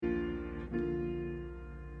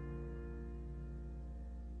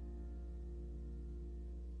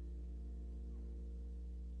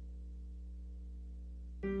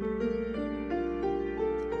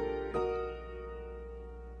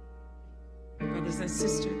brothers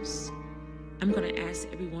and sisters, I'm going to ask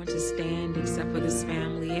everyone to stand except for this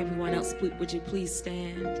family. Everyone else, would you please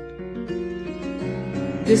stand?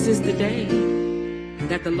 This is the day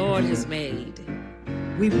that the Lord has made.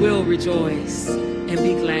 We will rejoice and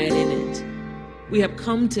be glad in it. We have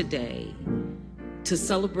come today to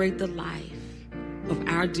celebrate the life of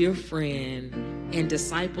our dear friend and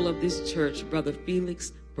disciple of this church, Brother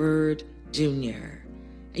Felix Byrd Jr.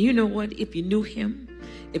 And you know what? If you knew him,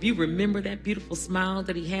 if you remember that beautiful smile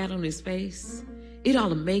that he had on his face, it ought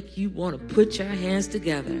to make you want to put your hands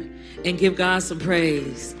together and give God some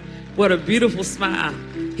praise. What a beautiful smile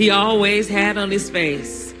he always had on his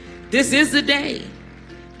face. This is the day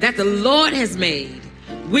that the Lord has made.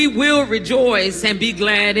 We will rejoice and be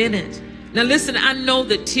glad in it. Now listen, I know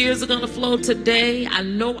that tears are going to flow today. I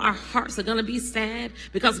know our hearts are going to be sad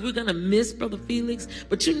because we're going to miss Brother Felix.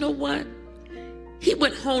 But you know what? He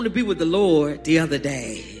went home to be with the Lord the other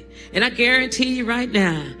day. And I guarantee you right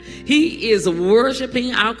now, he is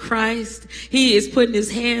worshiping our Christ. He is putting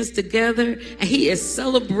his hands together and he is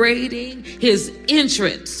celebrating his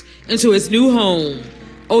entrance into his new home.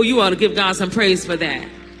 Oh, you ought to give God some praise for that.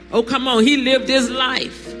 Oh, come on. He lived his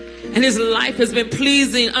life. And his life has been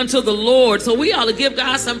pleasing unto the Lord. So we ought to give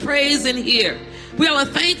God some praise in here. We ought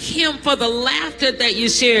to thank him for the laughter that you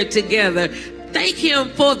shared together. Thank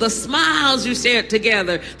him for the smiles you shared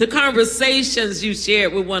together, the conversations you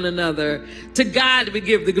shared with one another. To God we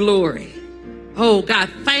give the glory. Oh, God,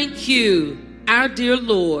 thank you, our dear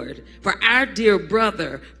Lord, for our dear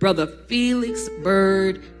brother, Brother Felix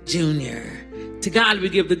Byrd Jr. To God we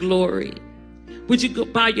give the glory. Would you go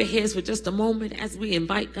bow your heads for just a moment as we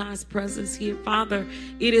invite God's presence here? Father,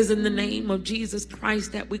 it is in the name of Jesus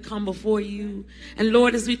Christ that we come before you. And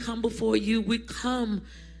Lord, as we come before you, we come,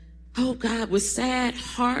 oh God, with sad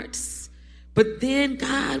hearts. But then,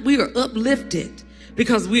 God, we are uplifted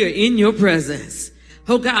because we are in your presence.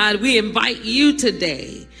 Oh God, we invite you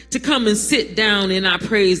today to come and sit down in our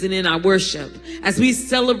praise and in our worship as we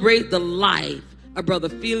celebrate the life of Brother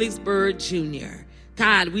Felix Byrd Jr.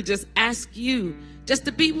 God, we just ask you just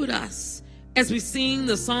to be with us as we sing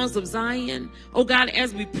the songs of Zion. Oh God,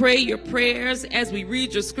 as we pray your prayers, as we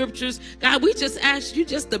read your scriptures, God, we just ask you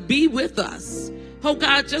just to be with us. Oh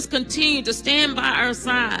God, just continue to stand by our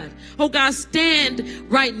side. Oh God, stand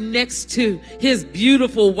right next to his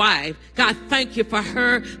beautiful wife. God, thank you for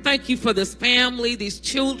her. Thank you for this family, these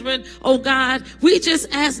children. Oh God, we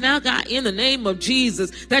just ask now, God, in the name of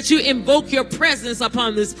Jesus, that you invoke your presence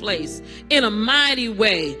upon this place in a mighty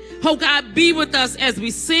way. Oh God, be with us as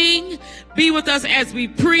we sing. Be with us as we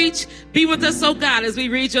preach. Be with us, oh God, as we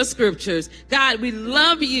read your scriptures. God, we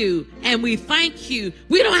love you and we thank you.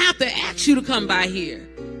 We don't have to ask you to come by here.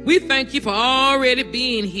 We thank you for already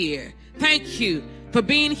being here. Thank you for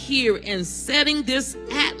being here and setting this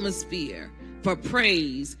atmosphere for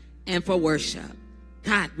praise and for worship.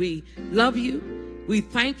 God, we love you. We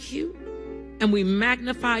thank you and we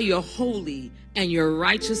magnify your holy and your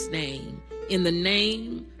righteous name. In the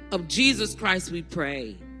name of Jesus Christ, we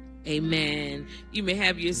pray. Amen. You may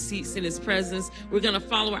have your seats in his presence. We're going to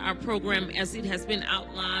follow our program as it has been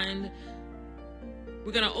outlined.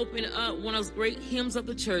 We're going to open up one of those great hymns of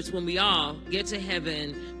the church, When We All Get to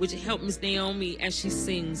Heaven. Would you help Miss Naomi as she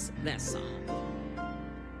sings that song?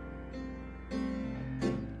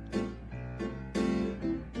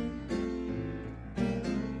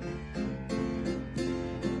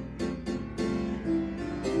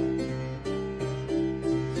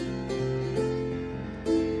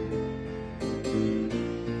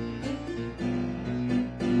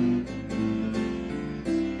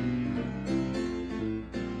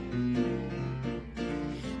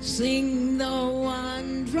 Sing the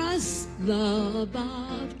wondrous love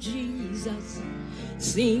of Jesus.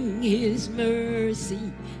 Sing his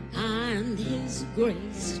mercy and his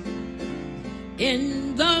grace.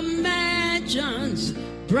 In the mansions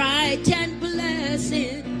bright and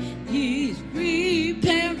blessed, he's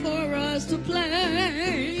prepared for us to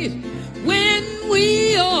play. When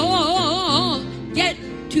we all get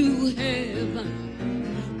to heaven,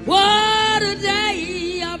 what a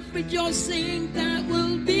day of rejoicing that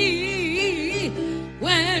will be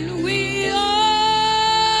when we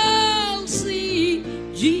all see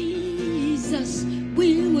Jesus.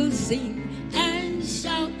 We will sing and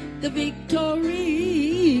shout the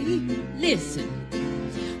victory. Listen,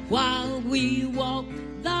 while we walk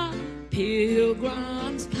the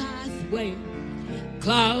pilgrim's pathway,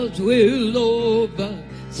 clouds will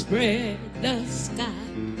overspread the sky.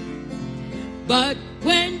 But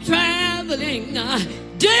when traveling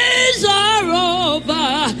days are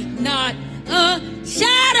over, not a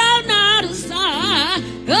shadow, not a sign.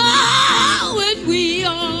 Oh, when we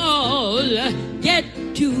all get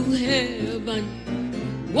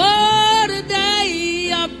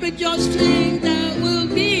rejoicing that will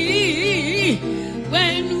be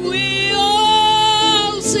when we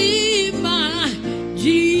all see my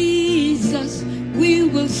Jesus. We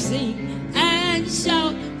will sing and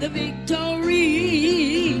shout the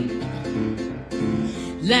victory.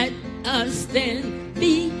 Let us then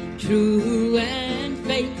be true and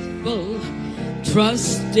faithful,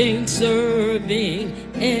 trusting, serving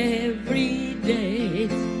every day.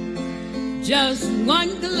 Just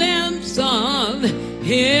one glimpse of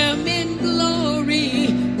Him in glory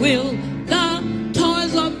will the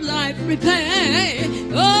toils of life repay.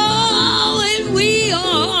 Oh, and we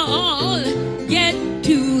all get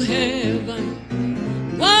to heaven.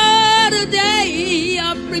 What a day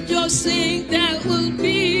of rejoicing that will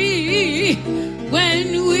be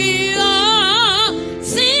when we all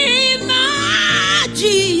see my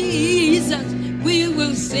Jesus. We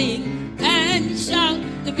will sing and shout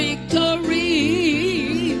the victory.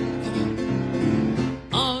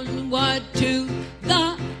 Onward to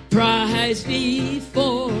the prize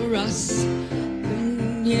before us.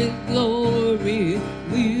 In His glory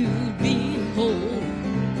we'll behold.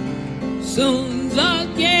 Soon the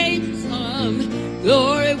gates of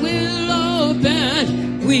glory will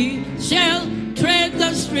open. We shall tread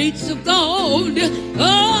the streets of gold.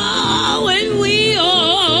 Oh, when we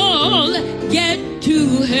all get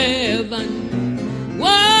to heaven.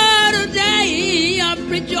 What a day of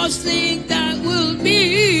rejoicing that will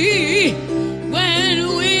be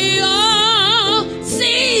when we all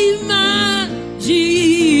see my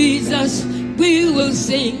Jesus. We will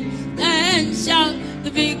sing and shout the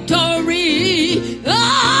victory.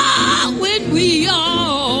 Oh, when we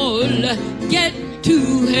all get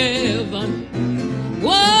to heaven.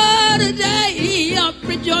 What a day of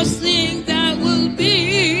rejoicing that will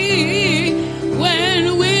be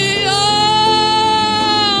when we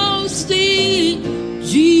all see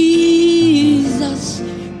Jesus.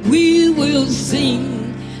 We will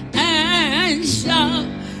sing and shout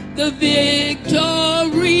the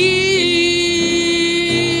victory.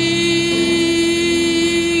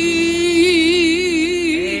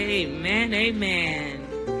 Amen,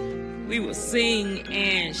 amen. We will sing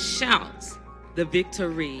and shout the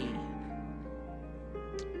victory.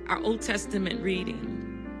 Our Old Testament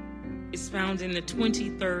reading is found in the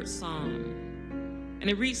 23rd Psalm, and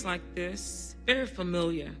it reads like this, very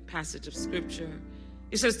familiar passage of scripture.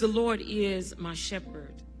 It says, "The Lord is my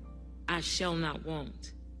shepherd, I shall not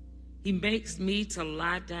want. He makes me to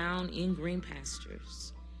lie down in green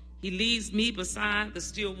pastures. He leads me beside the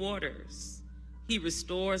still waters. He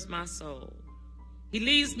restores my soul. He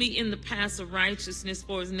leads me in the paths of righteousness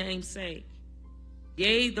for His name's sake.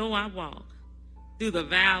 Yea, though I walk through the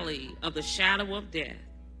valley of the shadow of death,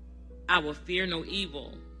 I will fear no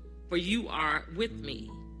evil, for You are with me.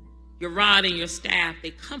 Your rod and Your staff,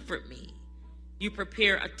 they comfort me. You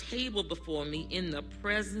prepare a table before me in the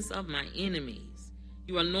presence of my enemies.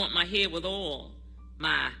 You anoint my head with oil.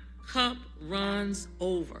 My cup runs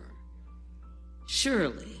over.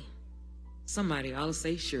 Surely," somebody ought to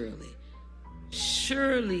say surely,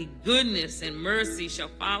 "surely goodness and mercy shall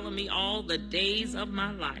follow me all the days of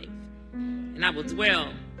my life, and I will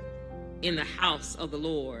dwell in the house of the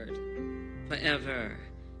Lord forever."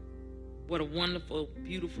 What a wonderful,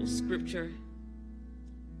 beautiful scripture.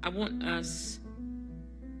 I want us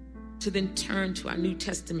to then turn to our New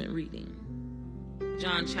Testament reading.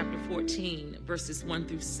 John chapter 14, verses 1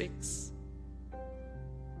 through 6.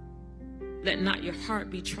 "Let not your heart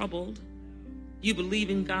be troubled. You believe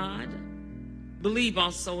in God, believe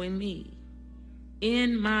also in me.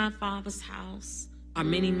 In my Father's house are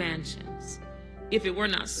many mansions. If it were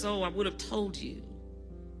not so, I would have told you.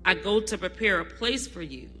 I go to prepare a place for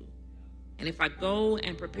you. And if I go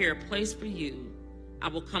and prepare a place for you, I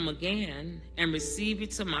will come again and receive you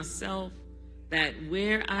to myself, that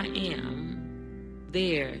where I am,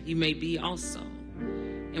 there you may be also.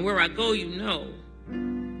 And where I go, you know,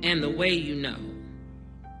 and the way you know."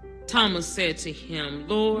 Thomas said to Him,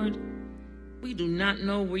 "Lord, we do not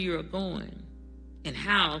know where you are going, and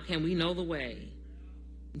how can we know the way?"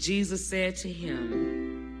 Jesus said to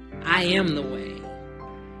him, "I am the way,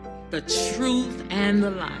 the truth, and the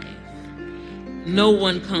life. No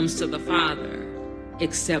one comes to the Father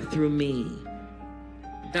except through me."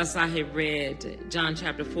 Thus I have read John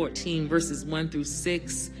chapter 14, verses 1 through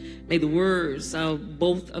 6. May the words of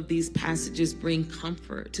both of these passages bring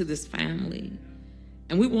comfort to this family.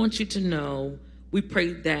 And we want you to know, we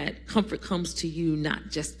pray that comfort comes to you not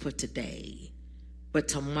just for today, but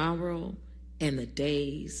tomorrow and the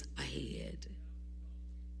days ahead.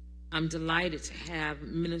 I'm delighted to have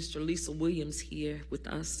Minister Lisa Williams here with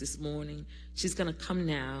us this morning. She's going to come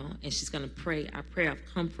now and she's going to pray our prayer of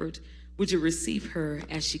comfort. Would you receive her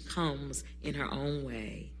as she comes in her own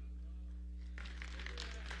way?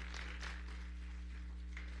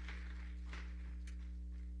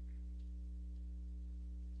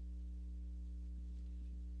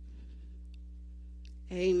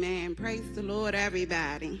 Amen. Praise the Lord,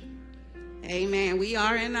 everybody. Amen. We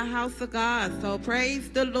are in the house of God, so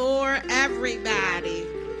praise the Lord, everybody.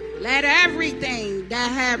 Let everything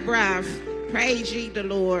that have breath praise ye the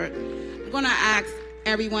Lord. I'm going to ask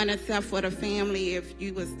everyone except for the family if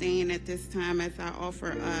you would stand at this time as I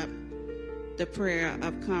offer up the prayer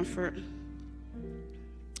of comfort.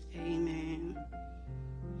 Amen.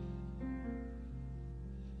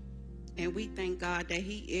 And we thank God that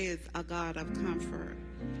he is a God of comfort.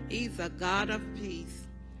 He's a God of peace.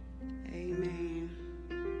 Amen.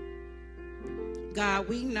 God,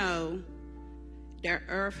 we know that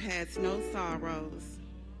earth has no sorrows,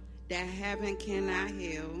 that heaven cannot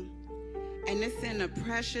heal. And it's in the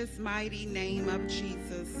precious, mighty name of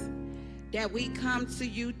Jesus that we come to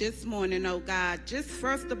you this morning, oh God. Just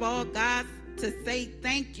first of all, God, to say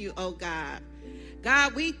thank you, oh God.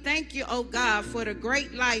 God, we thank you, oh God, for the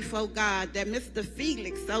great life, oh God, that Mr.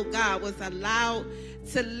 Felix, oh God, was allowed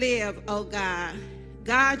to live, oh God.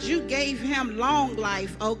 God, you gave him long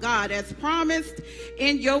life, oh God, as promised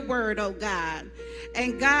in your word, oh God.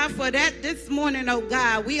 And God, for that this morning, oh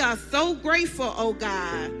God, we are so grateful, oh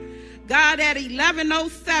God. God, at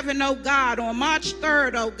 11:07, oh God, on March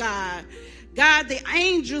 3rd, oh God, God, the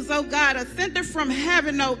angels, oh God, ascended from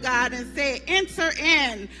heaven, oh God, and said, enter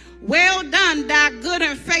in. Well done, thy good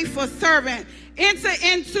and faithful servant. Enter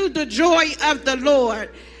into the joy of the Lord.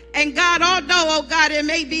 And God, although, oh God, it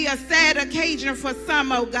may be a sad occasion for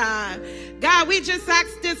some, oh God, God, we just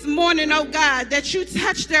ask this morning, oh God, that you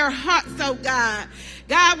touch their hearts, oh God.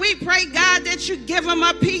 God, we pray, God, that you give them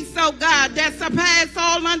a peace, oh God, that surpasses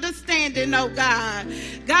all understanding, oh God.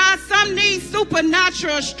 God, some need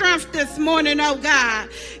supernatural strength this morning, oh God.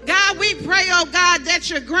 God, we pray, oh God, that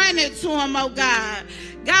you grant it to them, oh God.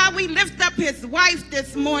 God, we lift up his wife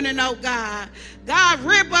this morning, oh God. God,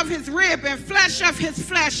 rib of his rib and flesh of his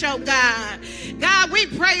flesh, oh God. God, we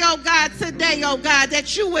pray, oh God, today, oh God,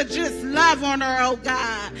 that you would just love on her, oh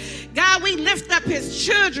God. God, we lift up his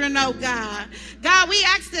children, oh God. God, we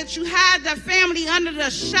ask that you hide the family under the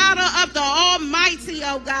shadow of the Almighty,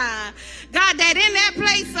 oh God. God, that in that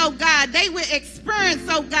place, oh God, they will experience,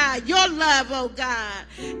 oh God, your love, oh God.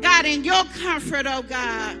 God, in your comfort, oh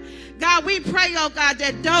God. God, we pray, oh God,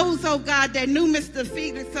 that those, oh God, that knew Mr.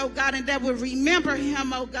 Felix, oh God, and that will remember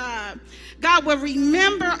him, oh God. God will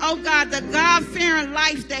remember, oh God, the God-fearing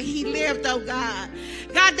life that he lived, oh God.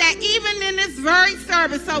 God, that even in this very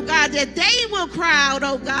service, oh God, that they will cry out,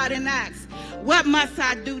 oh God, and ask, what must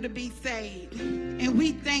I do to be saved? And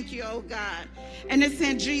we thank you, oh God. And it's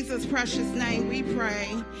in Jesus' precious name we pray.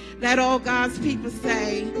 Let all God's people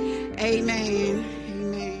say, amen. Amen.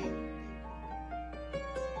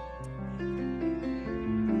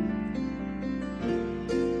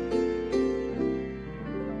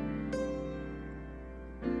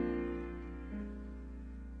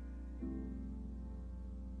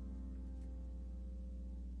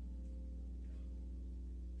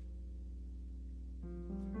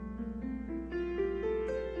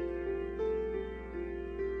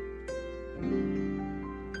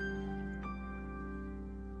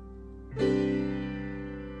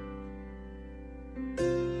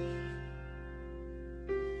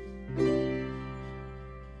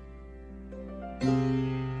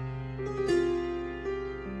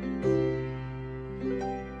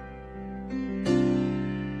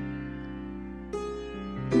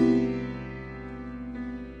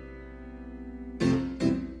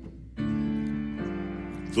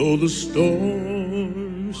 Though the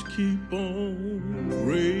storms keep on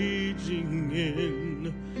raging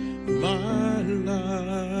in my life,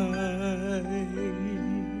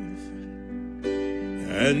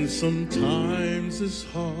 and sometimes it's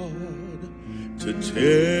hard to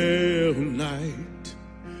tell night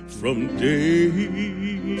from day,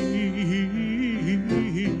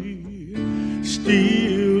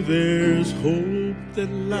 still there's hope that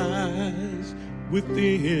lies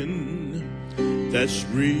within, that's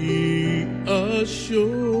reassured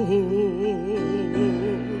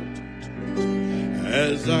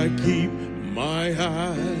as I keep my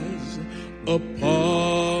eyes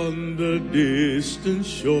upon the distant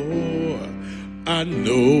shore. I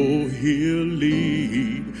know he'll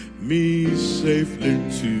lead me safely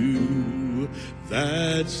to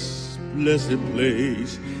that blessed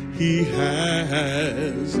place he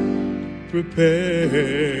has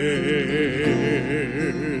prepared.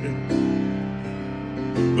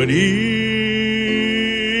 But if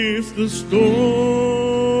the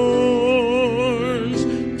storm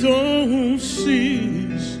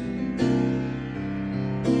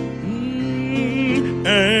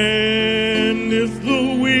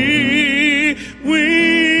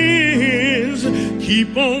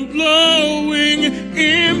keep on blowing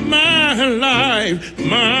in my life.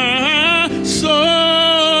 My soul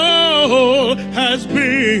has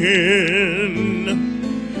been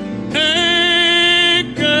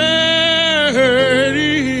anchored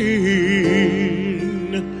in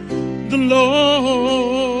the Lord.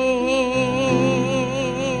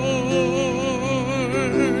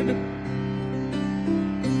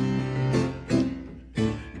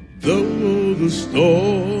 Though the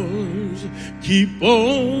storms keep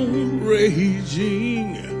on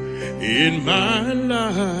raging in my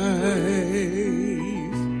life,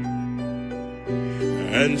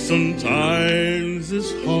 and sometimes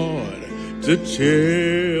it's hard to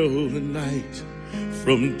tell the night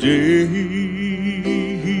from day,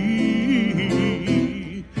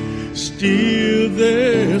 still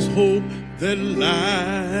there's hope that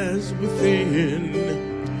lies within,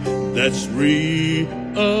 that's reassured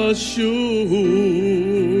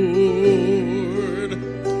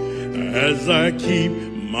as I keep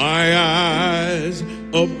my eyes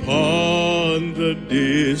upon the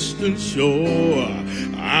distant shore.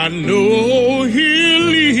 I know He'll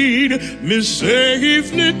lead me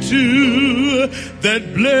safely to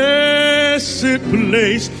that blessed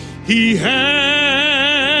place He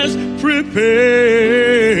has prepared.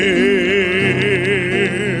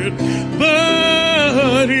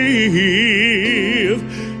 But if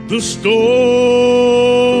the storms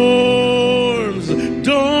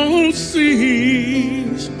don't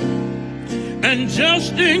cease, and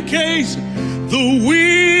just in case the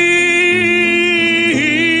winds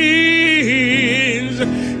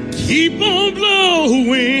keep on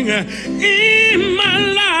blowing in my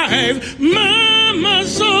life, my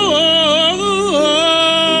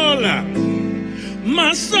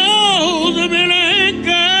soul's been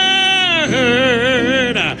anchored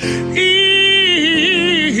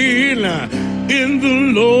in the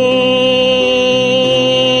Lord.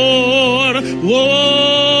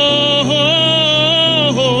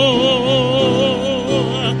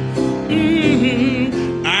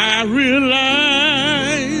 I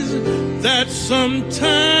realize that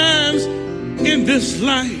sometimes in this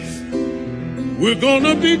life we're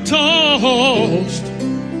gonna be tossed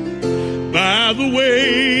by the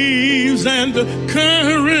waves and the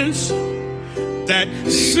currents that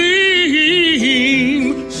seem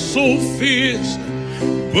so fierce.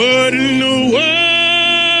 But in the Word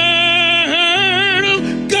of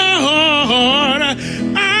God,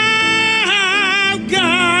 I've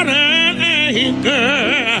got an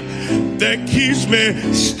anchor that keeps me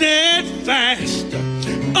steadfast,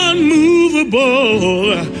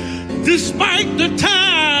 unmovable, despite the tides.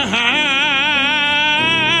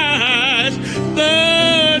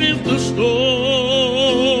 But if the storm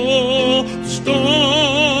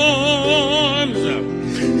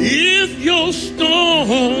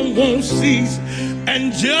won't cease,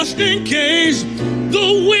 and just in case the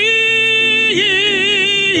winds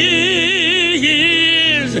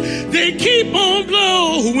they keep on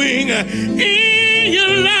blowing in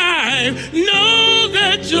your life, know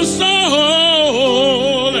that your soul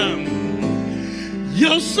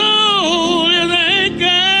is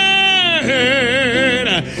anchored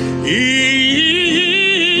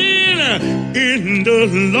in the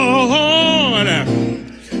Lord.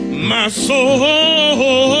 My soul's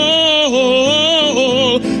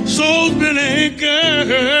been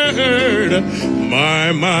anchored.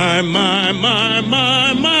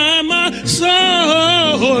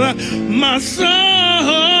 My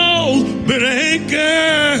soul's been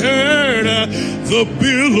anchored. The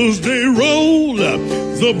billows they roll,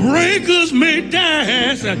 the breakers may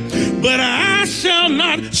dash, but I shall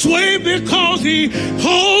not sway because He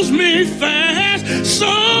holds me fast. So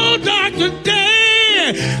dark the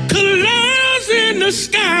day, clouds in the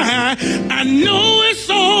sky, I know it's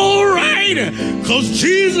all right, cause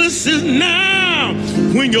Jesus is now.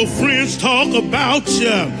 When your friends talk about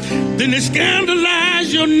you, then they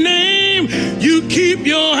scandalize your name, you keep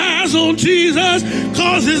your eyes on Jesus,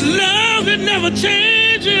 cause His love, it never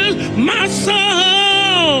changes. My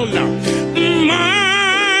soul,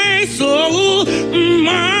 my soul,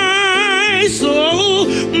 my soul,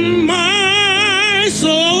 my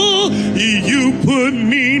soul, you put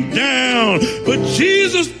me down, but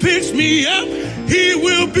Jesus picks me up. He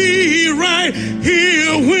will be right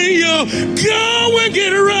here when you're going,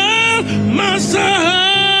 get rough. My soul,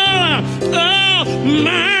 oh,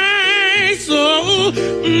 my soul,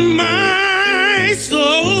 my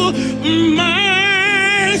soul,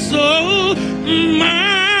 my soul,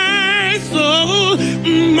 my soul,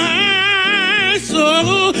 my soul,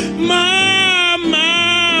 my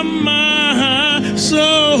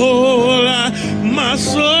soul, my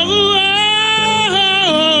soul,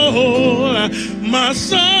 My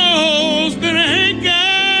soul's been anchored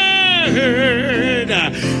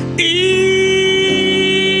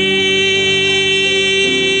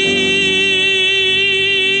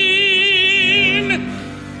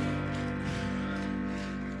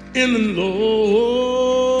in the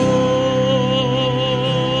Lord.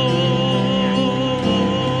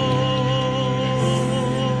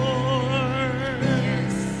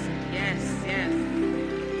 Yes.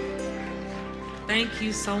 Thank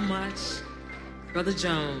you so much, Brother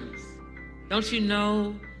Jones. Don't you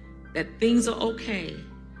know that things are okay?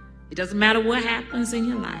 It doesn't matter what happens in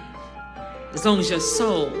your life, as long as your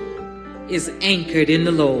soul is anchored in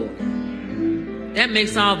the Lord. That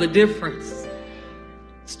makes all the difference.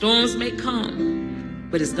 Storms may come,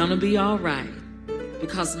 but it's gonna be all right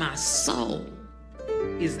because my soul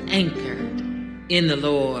is anchored in the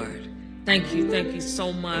Lord. Thank you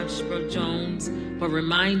so much, Brother Jones, for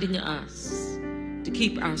reminding us to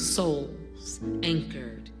keep our souls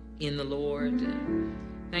anchored in the Lord.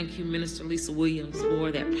 Thank you, Minister Lisa Williams,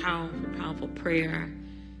 for that powerful prayer.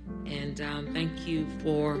 And thank you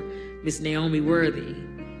for Miss Naomi Worthy,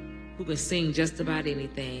 who can sing just about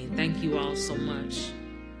anything. Thank you all so much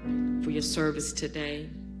for your service today.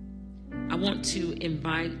 I want to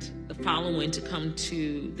invite the following to come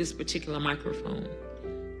to this particular microphone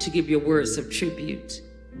to give your words of tribute.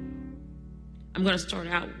 I'm going to start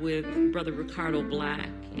out with Brother Ricardo Black,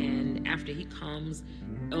 and after he comes,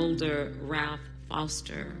 Elder Ralph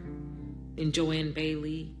Foster, then Joanne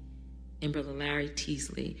Bailey, and Brother Larry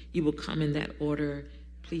Teasley. You will come in that order.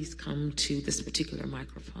 Please come to this particular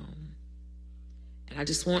microphone. And I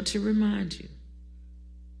just want to remind you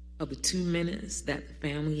of the 2 minutes that the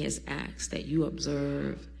family has asked that you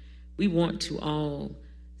observe. We want to all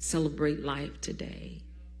celebrate life today,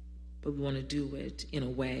 but we want to do it in a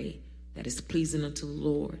way that is pleasing unto the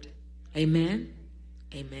Lord. Amen?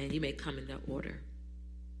 Amen. You may come in that order.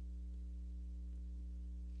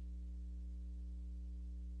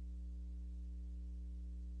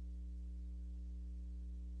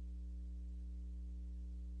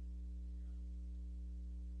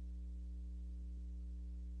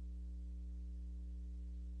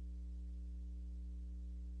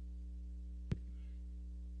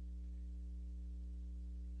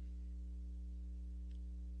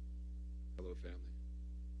 Hello, family.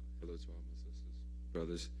 Hello to all my sisters,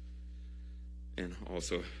 brothers, and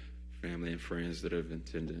also family and friends that have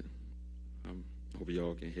attended. Hope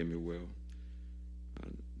y'all can hear me well. I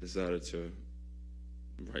decided to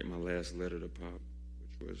write my last letter to Pop,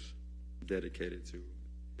 which was dedicated to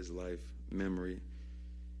his life, memory,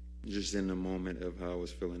 just in the moment of how I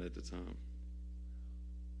was feeling at the time.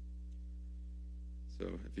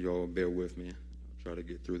 So if you all bear with me, I'll try to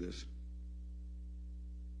get through this.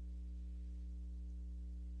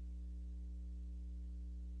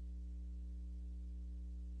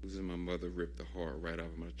 Losing my mother ripped the heart right out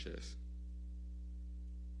of my chest.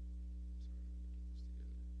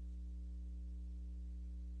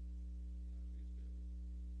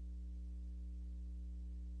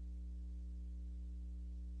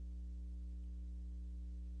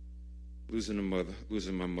 Losing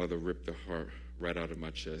my mother ripped the heart right out of my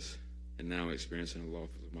chest, and now experiencing the loss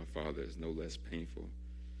of my father is no less painful,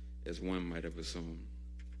 as one might have assumed.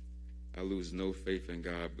 I lose no faith in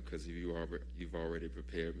God because you've already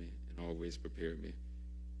prepared me and always prepared me.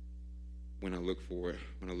 When I look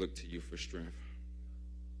to you for strength,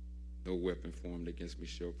 no weapon formed against me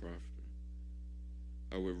shall prosper.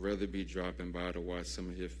 I would rather be dropping by to watch some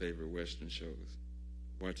of your favorite Western shows,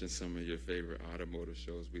 watching some of your favorite automotive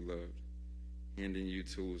shows we loved, handing you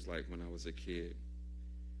tools like when I was a kid,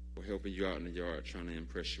 or helping you out in the yard trying to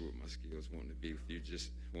impress you with my skills, wanting to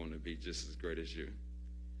be just as great as you.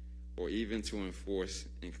 Or even to enforce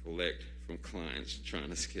and collect from clients trying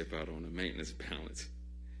to skip out on the maintenance balance.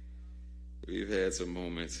 We've had some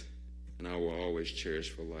moments, and I will always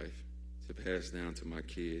cherish for life, to pass down to my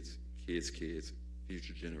kids,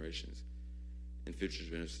 future generations, and future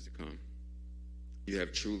generations to come. You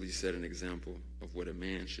have truly set an example of what a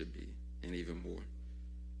man should be, and even more.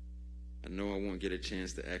 I know I won't get a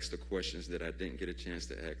chance to ask the questions that I didn't get a chance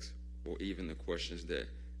to ask, or even the questions that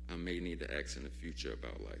I may need to ask in the future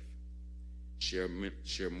about life. Share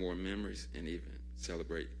more memories and even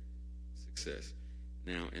celebrate success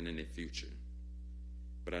now and in the future.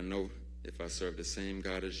 But I know if I serve the same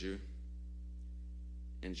God as you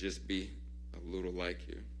and just be a little like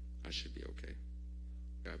you, I should be okay.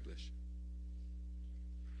 God bless you.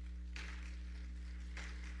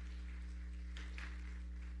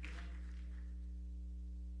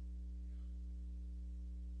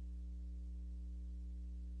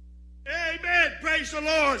 Amen. Praise the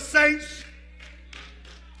Lord, saints.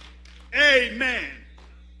 Amen.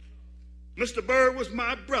 Mr. Bird was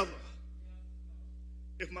my brother.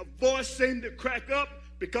 If my voice seemed to crack up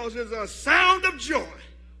because there's a sound of joy,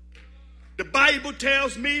 the Bible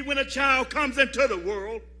tells me when a child comes into the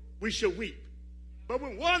world, we shall weep. But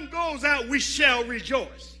when one goes out, we shall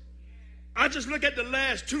rejoice. I just look at the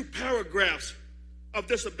last two paragraphs of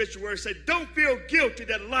this obituary. Say, don't feel guilty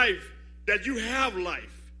that you have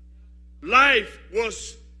life. Life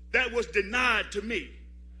was denied to me.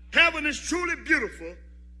 Heaven is truly beautiful.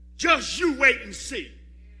 Just you wait and see.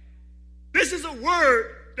 This is a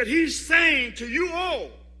word that he's saying to you all.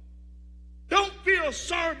 Don't feel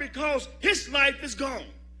sorry because his life is gone.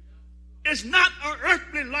 It's not an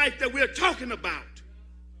earthly life that we're talking about.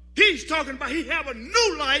 He's talking about he have a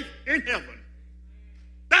new life in heaven.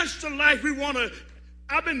 That's the life we want to.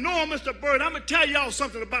 I've been knowing Mr. Bird. I'm going to tell y'all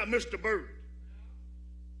something about Mr. Bird.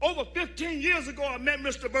 Over 15 years ago, I met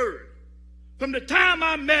Mr. Bird. From the time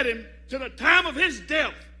I met him to the time of his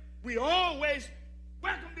death, we always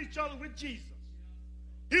welcomed each other with Jesus.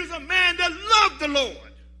 He was a man that loved the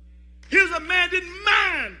Lord. He was a man that didn't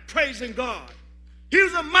mind praising God. He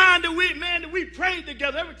was a man that we prayed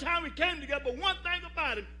together every time we came together. But one thing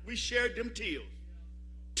about it, we shared them tears.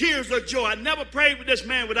 Tears of joy. I never prayed with this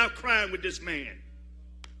man without crying with this man.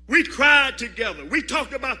 We cried together. We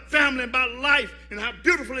talked about family and about life and how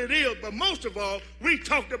beautiful it is. But most of all, we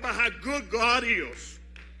talked about how good God is.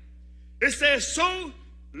 It says, so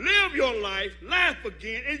live your life, laugh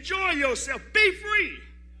again, enjoy yourself, be free.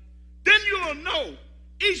 Then you'll know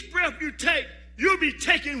each breath you take, you'll be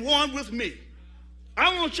taking one with me.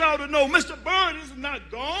 I want y'all to know Mr. Bird is not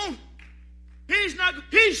gone. He's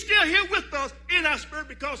still here with us in our spirit,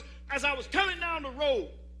 because as I was coming down the road,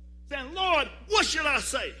 saying, Lord, what should I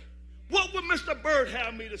say? What would Mr. Bird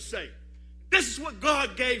have me to say? This is what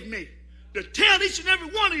God gave me to tell each and every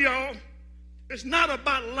one of y'all. It's not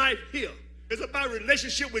about life here. It's about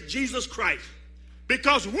relationship with Jesus Christ.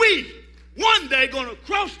 Because we, one day, going to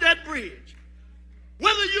cross that bridge.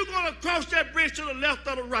 Whether you're going to cross that bridge to the left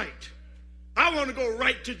or the right, I want to go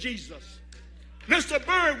right to Jesus. Mr.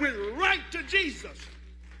 Bird went right to Jesus.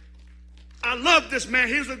 I love this man.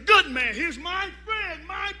 He was a good man. He was my friend,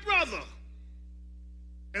 my brother.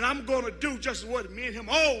 And I'm going to do just what me and him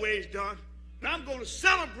always done. And I'm going to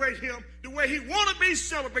celebrate him the way he want to be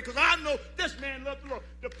celebrated, because I know this man loved the Lord.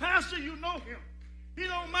 The pastor, you know him. He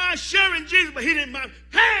don't mind sharing Jesus, but he didn't mind.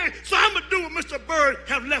 Hey, so I'm going to do what Mr. Bird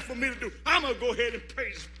have left for me to do. I'm going to go ahead and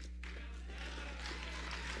praise him.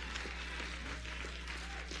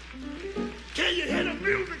 Can you hear the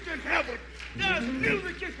music in heaven? There's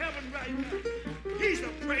music in heaven right now. He's a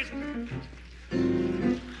praise man.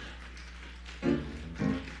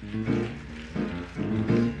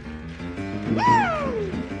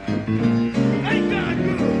 Woo! Ain't God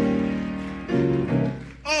good?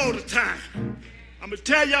 All the time. I'm going to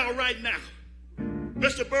tell y'all right now.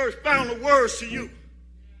 Mr. Bird found the words to you.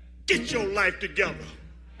 Get your life together.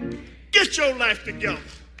 Get your life together.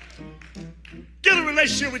 Get a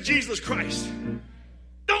relationship with Jesus Christ.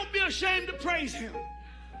 Don't be ashamed to praise him.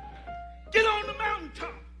 Get on the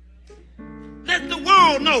mountaintop. Let the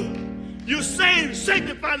world know you're saved,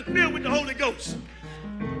 sanctified, and filled with the Holy Ghost.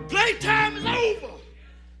 Playtime is over.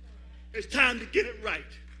 It's time to get it right.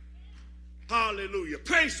 Hallelujah.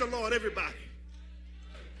 Praise the Lord, everybody.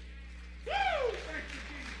 Woo! Thank you,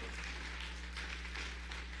 Jesus.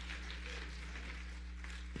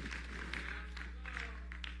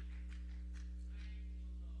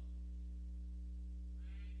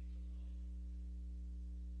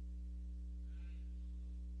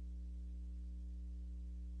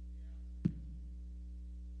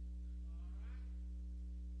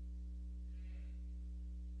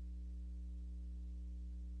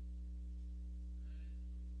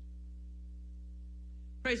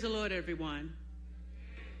 Praise the Lord, everyone.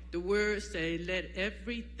 The words say, let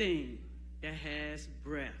everything that has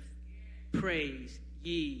breath praise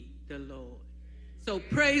ye the Lord. So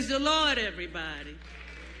praise the Lord, everybody.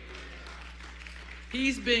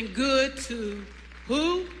 He's been good to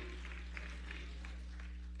who?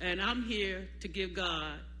 And I'm here to give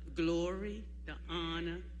God glory, the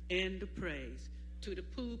honor, and the praise. To the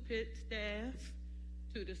pulpit staff,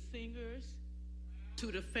 to the singers,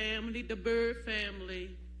 to the family, the Bird family,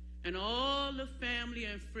 and all the family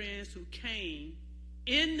and friends who came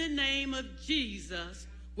in the name of Jesus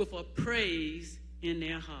with a praise in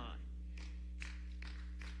their heart.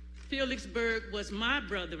 Felix Bird was my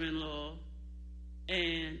brother-in-law,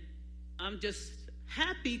 and I'm just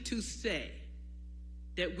happy to say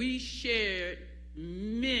that we shared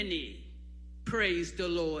many praise the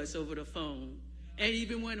Lords over the phone. And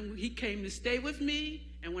even when he came to stay with me,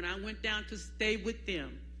 and when I went down to stay with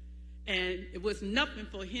them. And it was nothing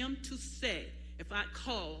for him to say. If I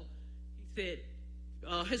called, he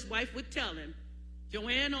said, his wife would tell him,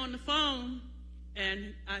 Joanne on the phone,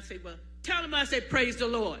 and I say, well, tell him I say, praise the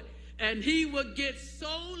Lord. And he would get so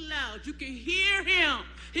loud, you can hear him.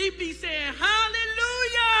 He'd be saying,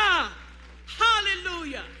 hallelujah,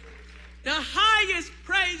 hallelujah. The highest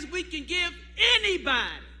praise we can give anybody.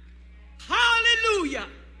 Hallelujah.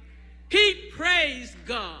 He praised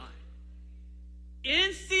God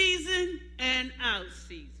in season and out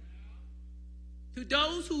season. To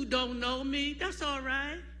those who don't know me, that's all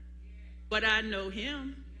right. But I know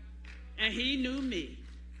him, and he knew me.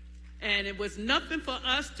 And it was nothing for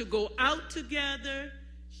us to go out together,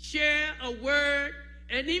 share a word,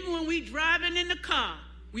 and even when we driving in the car,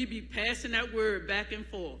 we be passing that word back and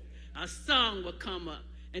forth. A song would come up,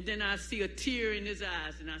 and then I see a tear in his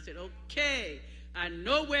eyes, and I said, okay, I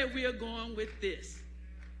know where we are going with this.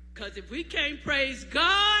 Because if we can't praise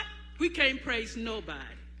God, we can't praise nobody.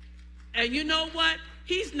 And you know what?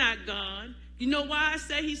 He's not gone. You know why I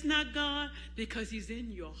say he's not gone? Because he's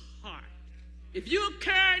in your heart. If you're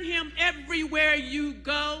carrying him everywhere you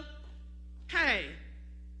go, hey,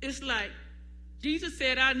 it's like Jesus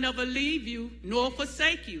said, I'll never leave you nor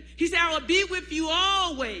forsake you. He said, I will be with you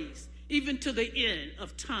always, even to the end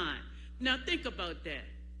of time. Now think about that.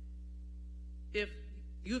 If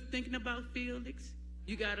you're thinking about Felix,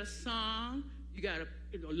 you got a song,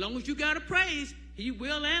 as long as you got a praise, he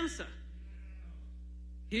will answer.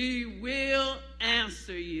 He will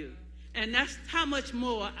answer you. And that's how much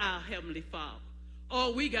more our Heavenly Father.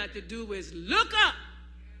 All we got to do is look up,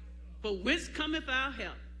 for whence cometh our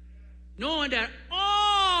help, knowing that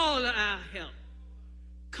all of our help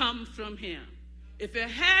comes from him. If it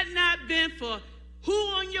had not been for who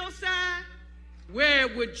on your side, where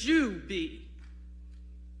would you be?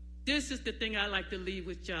 This is the thing I like to leave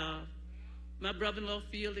with y'all. My brother-in-law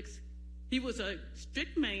Felix, he was a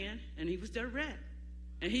strict man, and he was direct.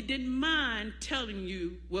 And he didn't mind telling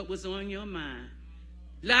you what was on your mind.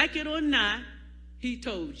 Like it or not, he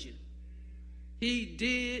told you. He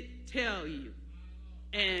did tell you.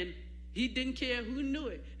 And he didn't care who knew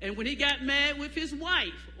it. And when he got mad with his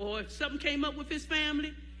wife, or if something came up with his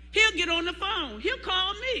family, he'll get on the phone. He'll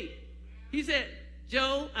call me. He said,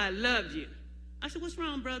 Joe, I love you. I said, what's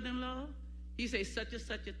wrong, brother-in-law? He said, such and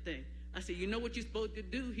such a thing. I said, you know what you're supposed to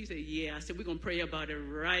do? He said, yeah. I said, we're going to pray about it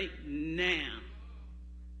right now.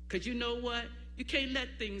 Because you know what? You can't let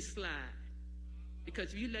things slide.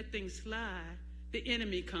 Because if you let things slide, the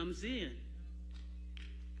enemy comes in.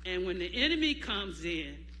 And when the enemy comes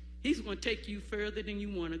in, he's going to take you further than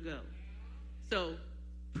you want to go. So,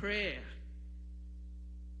 prayer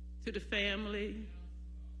to the family,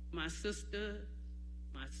 my sister,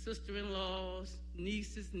 my sister-in-laws,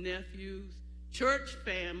 nieces, nephews, church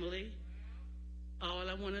family. All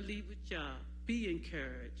I want to leave with y'all, be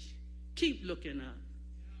encouraged. Keep looking up.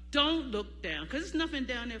 Don't look down, because there's nothing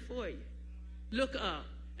down there for you. Look up.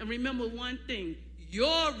 And remember one thing,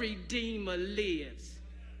 your Redeemer lives.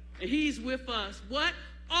 And he's with us, what?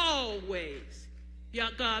 Always. Y'all,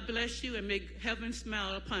 God bless you and make heaven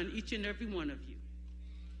smile upon each and every one of you.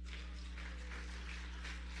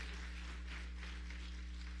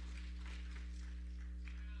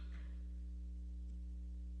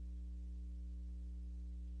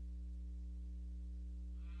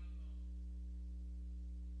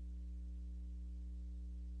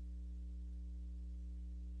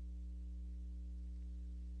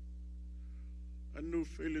 I knew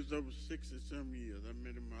Felix over 60-some years. I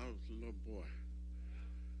met him when I was a little boy.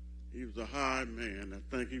 He was a hard man.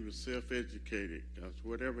 I think he was self-educated, because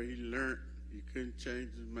whatever he learned, he couldn't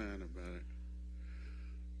change his mind about it.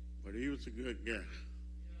 But he was a good guy.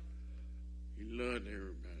 He loved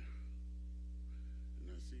everybody.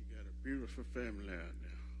 And I see he got a beautiful family out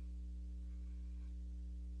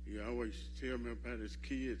there. He always tell me about his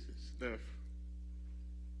kids and stuff.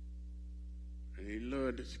 And he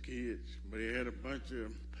loved his kids, but he had a bunch of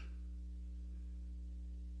them.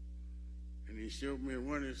 And he showed me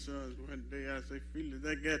one of his sons one day. I said, Felix,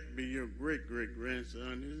 that got to be your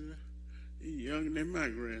great-great-grandson, isn't it? He's younger than my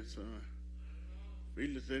grandson.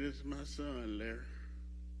 Felix said, this is my son, Larry.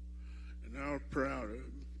 And I was proud of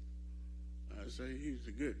him. I say, he's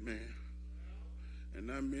a good man.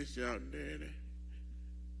 And I miss y'all, Daddy,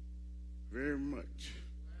 very much.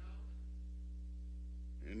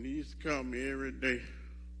 And he used to call me every day.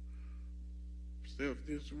 Except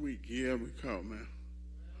this week, he haven't called me.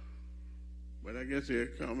 But I guess he'll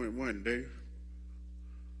call me one day.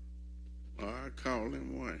 Or I'll call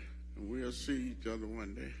him one. And we'll see each other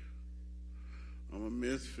one day. I'm going to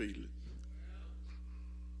miss Felix.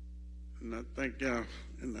 And I thank y'all.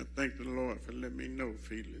 And I thank the Lord for letting me know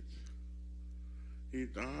Felix. He's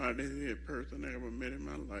the hardest hit person I ever met in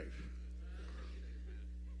my life.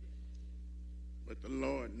 But the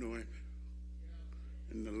Lord knew him.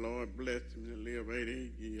 And the Lord blessed him to live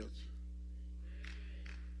 88 years.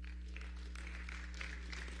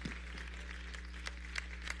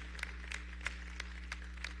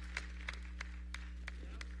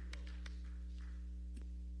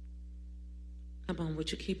 Come on,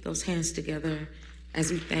 would you keep those hands together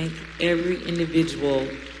as we thank every individual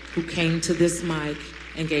who came to this mic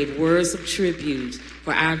and gave words of tribute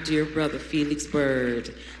for our dear brother Felix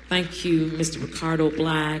Bird. Thank you, Mr. Ricardo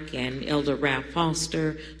Black and Elder Ralph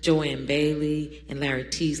Foster, Joanne Bailey, and Larry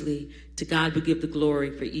Teasley. To God we give the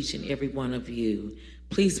glory for each and every one of you.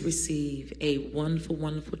 Please receive a wonderful,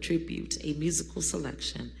 wonderful tribute, a musical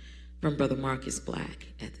selection from Brother Marcus Black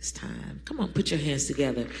at this time. Come on, put your hands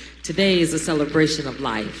together. Today is a celebration of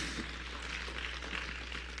life.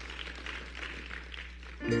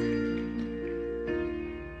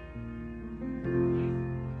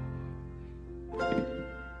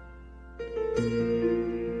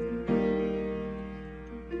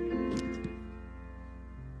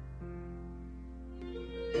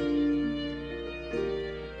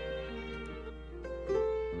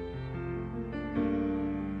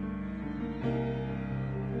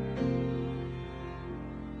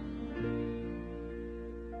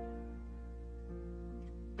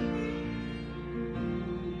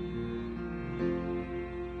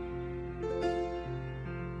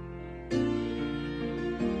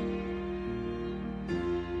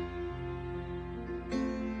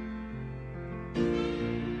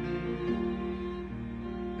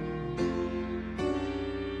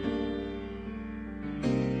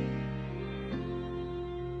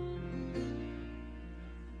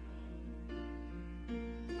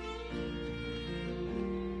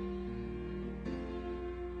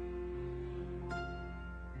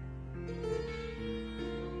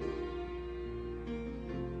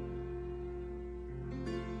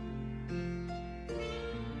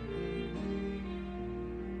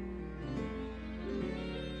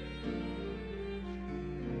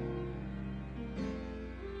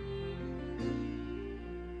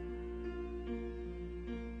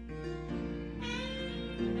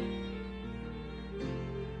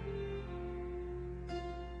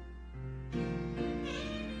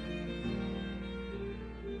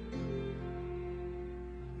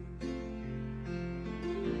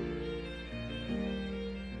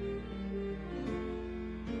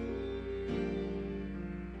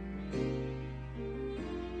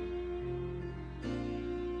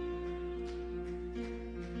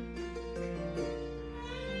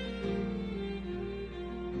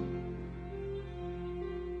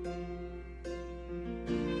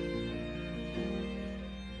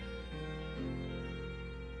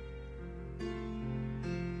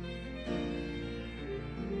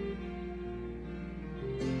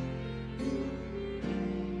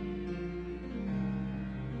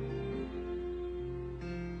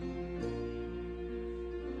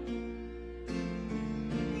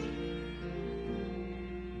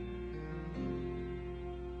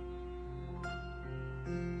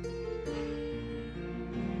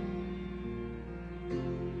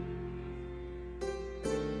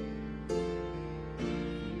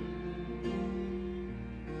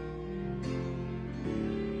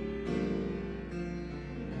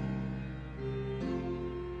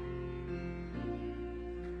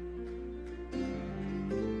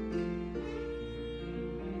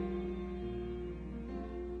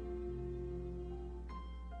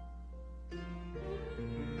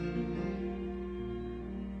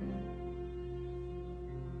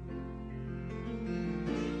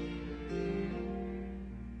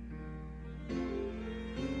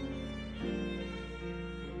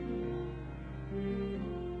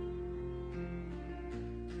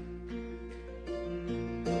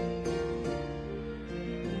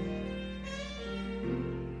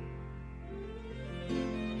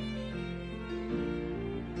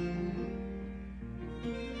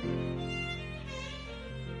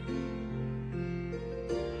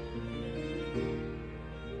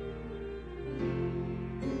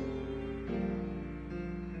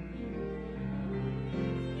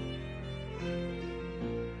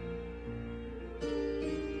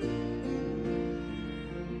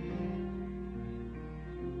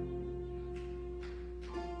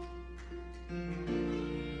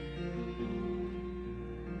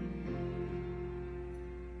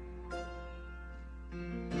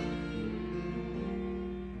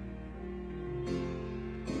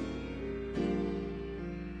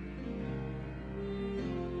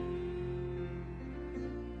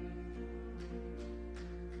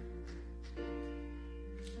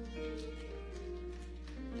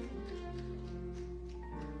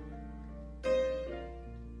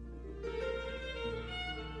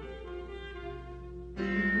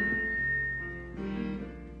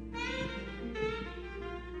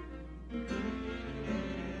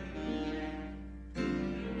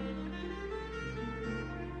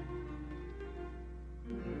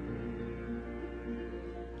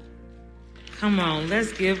 Come on,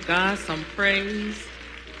 let's give God some praise.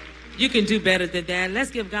 You can do better than that.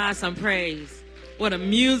 Let's give God some praise. What a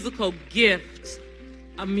musical gift.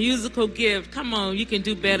 A musical gift. Come on, you can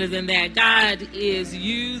do better than that. God is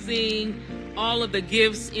using all of the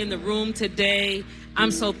gifts in the room today.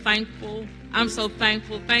 I'm so thankful. I'm so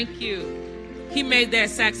thankful. Thank you. He made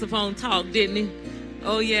that saxophone talk, didn't he?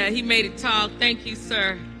 Oh, yeah, he made it talk. Thank you,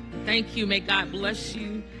 sir. Thank you. May God bless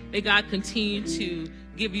you. May God continue to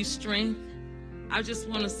give you strength. I just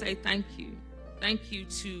want to say thank you. Thank you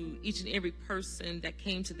to each and every person that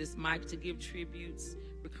came to this mic to give tributes.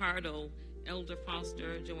 Ricardo, Elder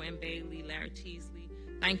Foster, Joanne Bailey, Larry Teasley.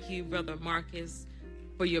 Thank you, Brother Marcus,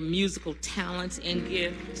 for your musical talent and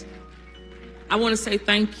gift. I want to say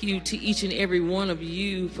thank you to each and every one of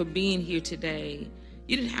you for being here today.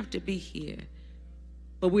 You didn't have to be here,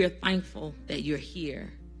 but we are thankful that you're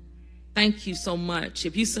here. Thank you so much.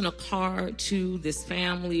 If you sent a card to this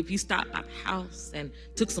family, if you stopped by the house and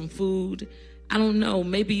took some food, I don't know,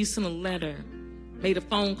 maybe you sent a letter, made a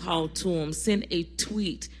phone call to them, sent a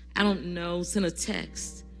tweet, I don't know, sent a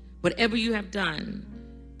text. Whatever you have done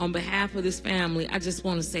on behalf of this family, I just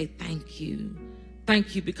want to say thank you.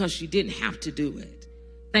 Thank you because you didn't have to do it.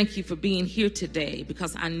 Thank you for being here today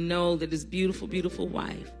because I know that this beautiful, beautiful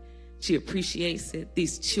wife, she appreciates it.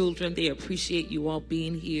 These children, they appreciate you all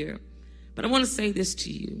being here. But I want to say this to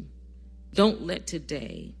you. Don't let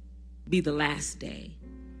today be the last day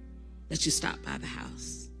that you stop by the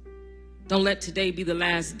house. Don't let today be the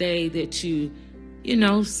last day that you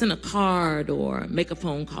send a card or make a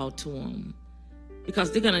phone call to them,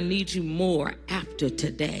 because they're going to need you more after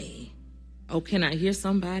today. Oh, can I hear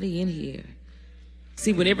somebody in here?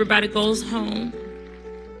 See, when everybody goes home,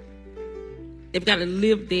 they've got to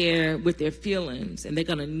live there with their feelings, and they're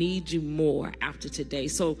going to need you more after today.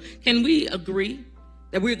 So can we agree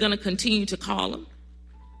that we're going to continue to call them?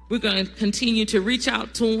 We're going to continue to reach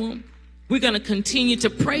out to them. We're going to continue to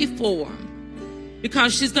pray for them,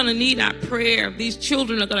 because she's going to need our prayer. These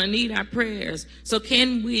children are going to need our prayers. So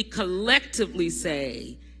can we collectively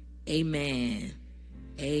say, amen,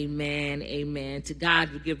 amen, amen. To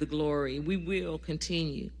God we give the glory. We will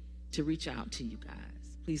continue to reach out to you guys.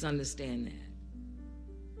 Please understand that.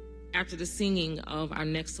 After the singing of our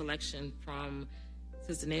next selection from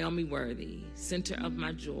Sister Naomi Worthy, Center of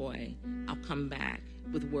My Joy, I'll come back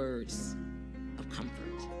with words of comfort.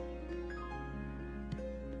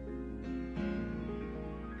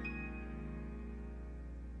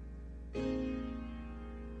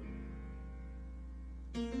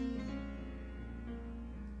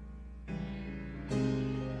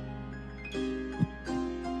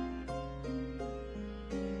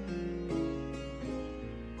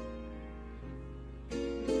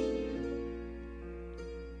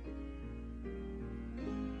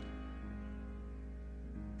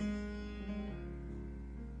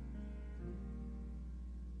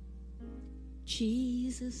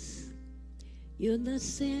 Jesus, you're the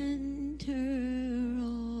center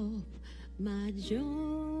of my joy.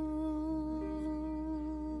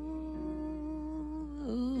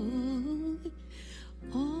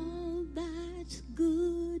 All that's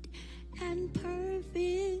good and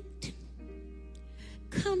perfect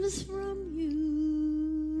comes from you.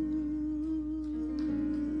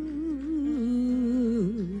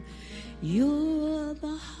 You're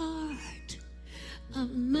the heart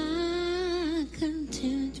of my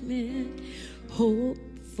contentment, hope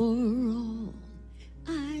for all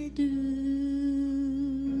I do.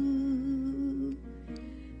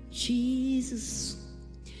 Jesus,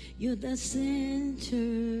 you're the center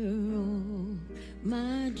of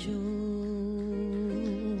my joy.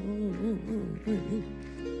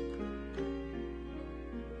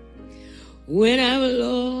 When I've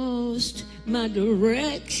lost my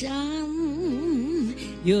direction,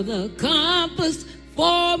 you're the compass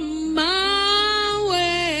for my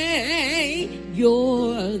way.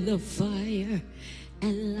 You're the fire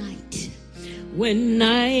and light when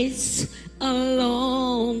nights are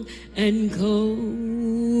long and cold.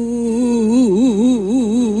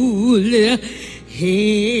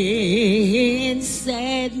 In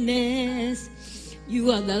sadness,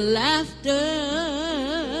 you are the laughter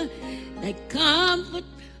that comfort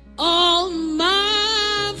all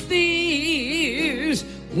my fears.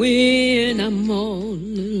 When I'm all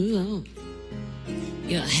alone,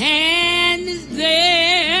 your hand is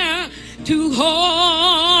there to hold.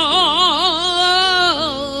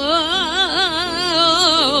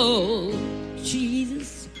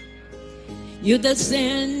 Jesus, you're the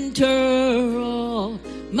center of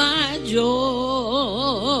my joy.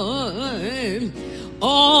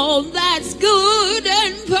 All that's good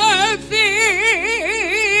and perfect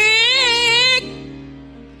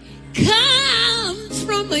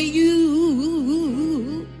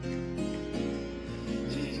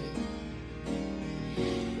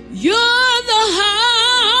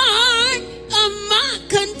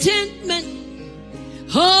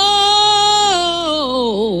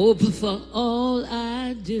for all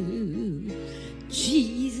I do.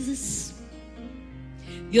 Jesus,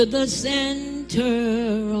 you're the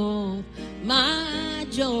center of my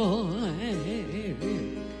joy.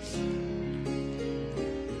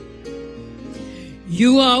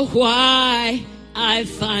 You are why I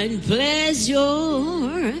find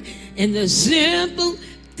pleasure in the simple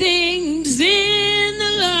things in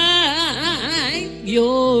life.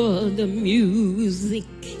 You're the music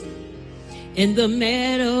in the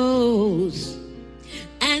meadows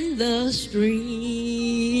and the streams,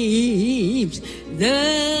 the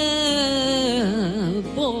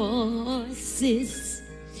voices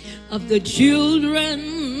of the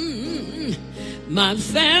children, my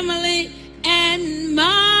family and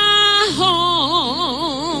my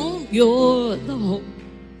home. You're the hope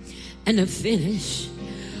and the finish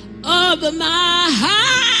of my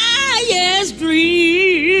highest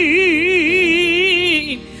dream.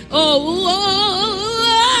 Oh,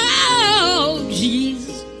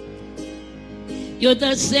 Jesus, you're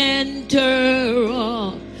the center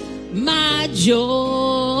of my joy.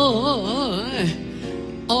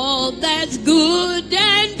 All that's good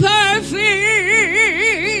and perfect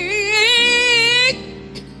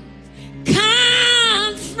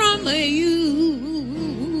comes from you.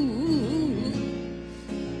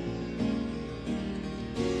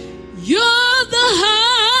 You're the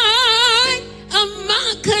height of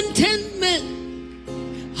my contentment.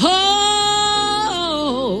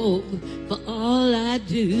 Hope for all I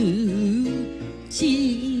do.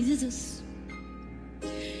 Jesus,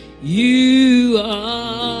 you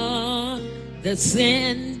are the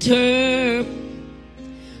center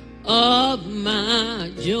of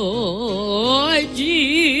my joy.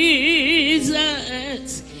 Jesus,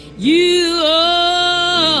 you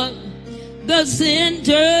are the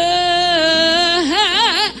center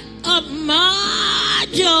of my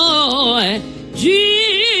joy.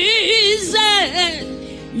 Jesus,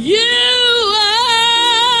 you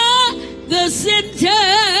are the center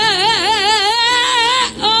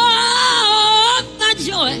of my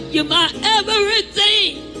joy. You're my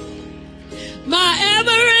everything, my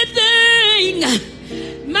everything,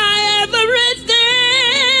 my everything,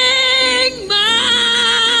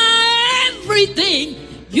 my everything.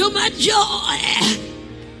 You're my joy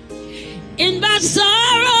in my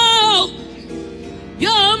sorrow.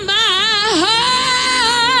 You're my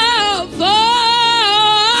hope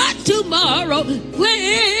for tomorrow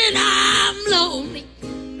when I'm lonely,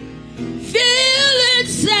 feeling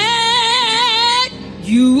sad.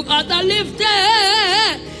 You are the lifter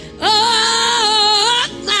of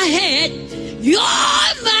my head.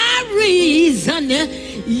 You're my reason.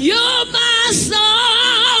 You're my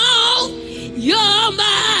song. You're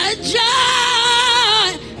my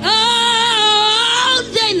joy all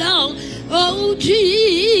day long. Oh,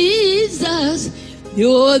 Jesus,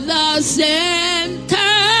 you're the center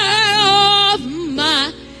of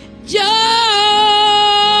my joy.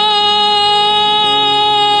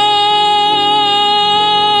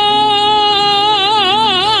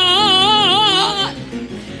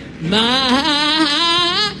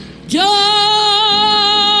 My joy.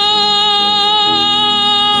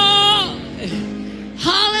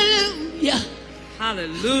 Hallelujah.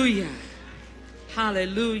 Hallelujah.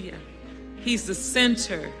 Hallelujah. He's the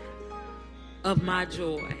center of my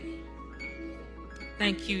joy.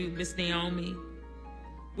 Thank you, Miss Naomi.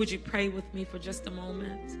 Would you pray with me for just a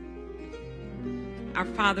moment? Our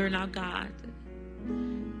Father and our God,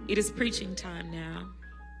 it is preaching time now.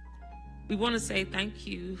 We want to say thank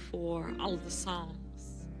you for all of the songs.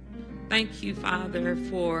 Thank you, Father,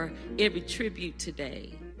 for every tribute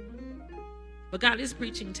today. But God, it's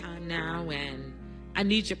preaching time now, and I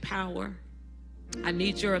need your power. I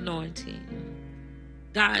need your anointing.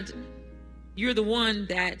 God, you're the one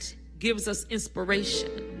that gives us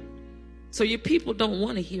inspiration. So your people don't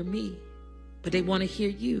want to hear me, but they want to hear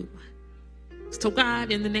you. So God,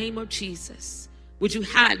 in the name of Jesus, would you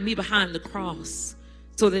hide me behind the cross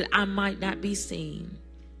so that I might not be seen,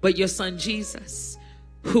 but your son Jesus,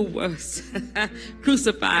 who was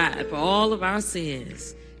crucified for all of our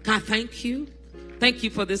sins. God, thank you. Thank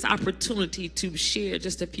you for this opportunity to share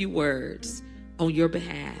just a few words on your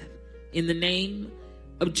behalf. In the name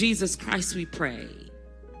of Jesus Christ we pray.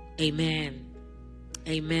 Amen.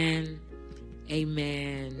 Amen.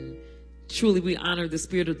 Amen. Truly we honor the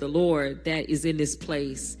Spirit of the Lord that is in this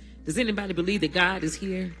place. Does anybody believe that God is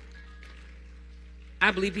here? I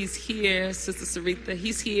believe he's here, Sister Saritha.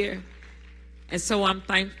 He's here. And so I'm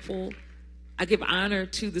thankful. I give honor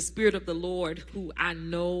to the Spirit of the Lord, who I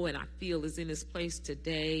know and I feel is in this place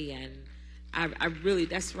today. And I really,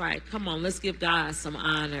 that's right. Come on, let's give God some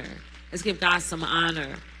honor. Let's give God some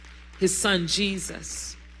honor. His son,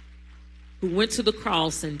 Jesus. who went to the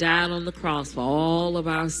cross and died on the cross for all of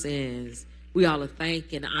our sins. We ought to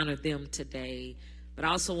thank and honor them today. But I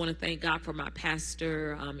also want to thank God for my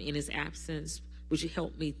pastor in his absence. Would you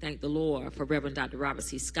help me thank the Lord for Reverend Dr. Robert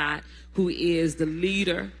C. Scott, who is the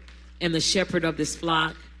leader and the shepherd of this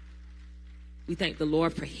flock. We thank the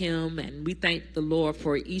Lord for him, and we thank the Lord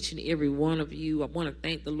for each and every one of you. I want to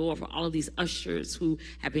thank the Lord for all of these ushers who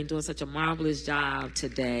have been doing such a marvelous job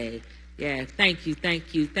today. Yeah, thank you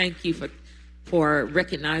for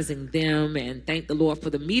recognizing them, and thank the Lord for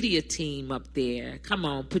the media team up there. Come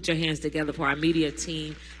on, put your hands together for our media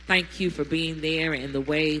team. Thank you for being there and the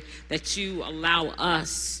way that you allow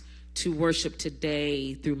us to worship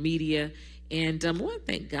today through media. And I want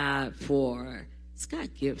to thank God for Scott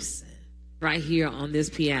Gibson right here on this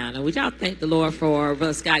piano. Would y'all thank the Lord for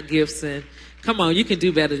Brother Scott Gibson? Come on, you can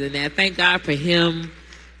do better than that. Thank God for him.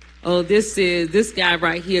 Oh, this guy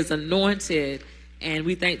right here is anointed, and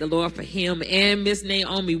we thank the Lord for him and Miss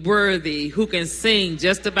Naomi Worthy, who can sing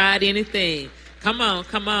just about anything. Come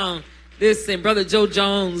on. Listen, Brother Joe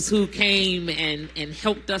Jones, who came and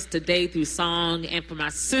helped us today through song, and for my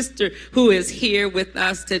sister who is here with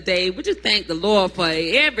us today. Would you thank the Lord for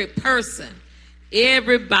every person,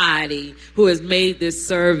 everybody who has made this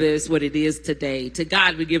service what it is today. To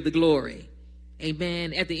God we give the glory.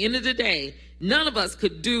 Amen. At the end of the day, none of us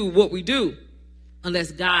could do what we do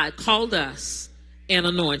unless God called us and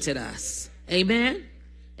anointed us. Amen.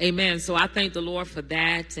 Amen. So I thank the Lord for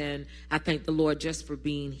that, and I thank the Lord just for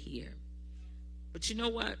being here. But you know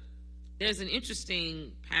what? There's an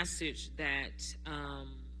interesting passage that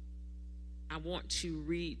I want to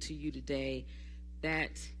read to you today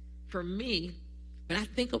that, for me, when I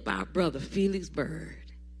think about Brother Felix Bird,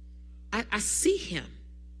 I see him.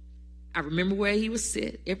 I remember where he would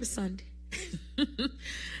sit every Sunday.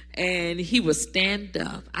 And he would stand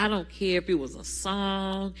up. I don't care if it was a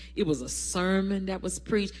song, it was a sermon that was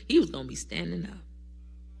preached. He was going to be standing up,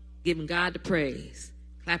 giving God the praise,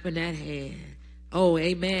 clapping that hand. Oh,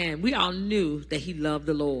 amen. We all knew that he loved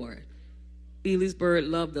the Lord. Felix Bird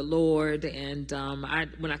loved the Lord. And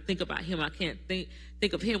when I think about him, I can't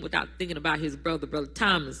think of him without thinking about his brother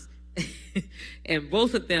Thomas. And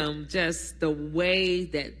both of them, just the way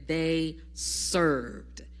that they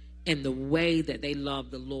served and the way that they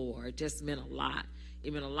loved the Lord just meant a lot.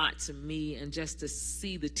 It meant a lot to me. And just to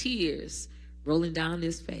see the tears rolling down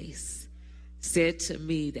his face said to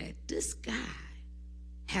me that this guy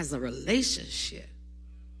has a relationship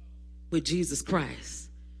with Jesus Christ.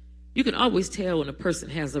 You can always tell when a person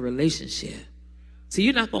has a relationship. So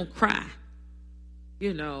you're not going to cry.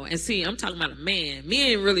 You know, and see, I'm talking about a man.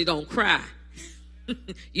 Men really don't cry.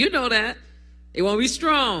 You know that. They won't be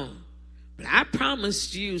strong. But I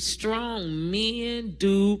promise you, strong men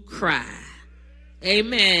do cry.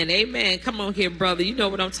 Amen. Amen. Come on here, brother. You know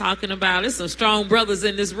what I'm talking about. There's some strong brothers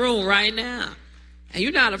in this room right now. And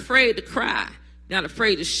you're not afraid to cry. You're not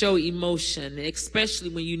afraid to show emotion, especially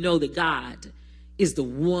when you know that God is the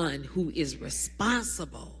one who is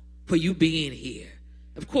responsible for you being here.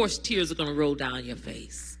 Of course, tears are going to roll down your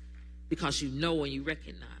face because you know and you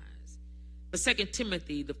recognize. But 2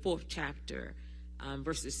 Timothy, the 4th chapter,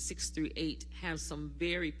 verses 6-8, have some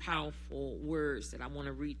very powerful words that I want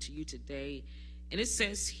to read to you today. And it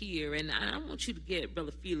says here, and I want you to get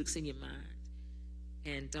Brother Felix in your mind.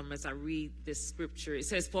 And as I read this scripture, it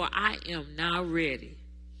says, "For I am now ready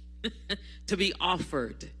to be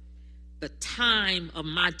offered. The time of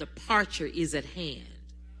my departure is at hand.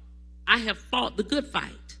 I have fought the good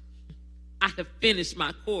fight. I have finished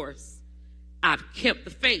my course. I've kept the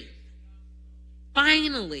faith.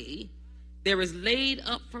 Finally, there is laid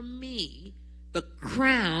up for me the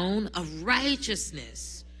crown of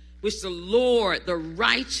righteousness, which the Lord, the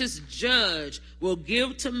righteous judge, will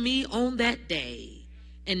give to me on that day,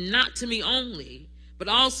 and not to me only, but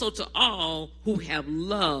also to all who have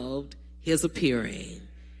loved his appearing."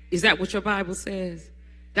 Is that what your Bible says?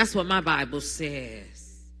 That's what my Bible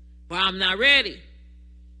says. For I'm not ready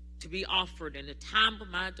to be offered, and the time of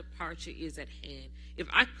my departure is at hand. If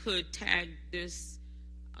I could tag this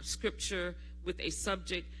scripture with a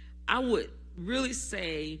subject, I would really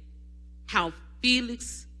say how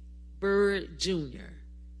Felix Bird Jr.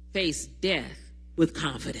 faced death with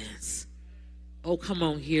confidence. Oh, come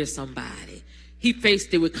on here, somebody. He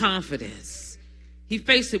faced it with confidence. He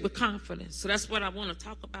faced it with confidence. So that's what I want to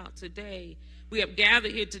talk about today. We have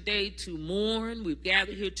gathered here today to mourn. We've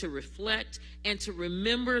gathered here to reflect and to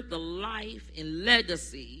remember the life and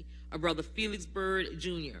legacy of Brother Felix Bird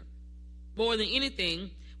Jr. More than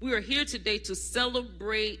anything, we are here today to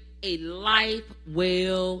celebrate a life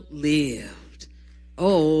well lived.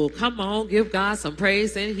 Oh, come on, give God some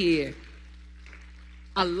praise in here.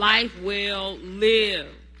 a life well lived.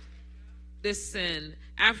 Listen,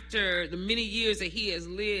 after the many years that he has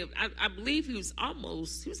lived, I believe he was going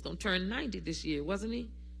to turn 90 this year, wasn't he?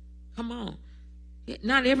 Come on.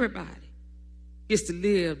 Not everybody gets to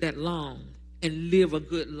live that long and live a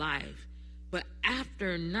good life. But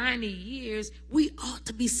after 90 years, we ought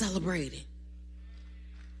to be celebrating.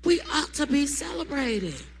 We ought to be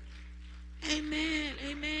celebrating. Amen,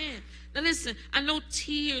 amen. Now listen, I know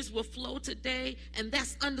tears will flow today, and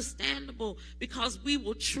that's understandable because we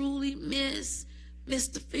will truly miss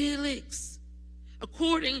Mr. Felix.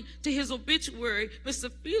 According to his obituary,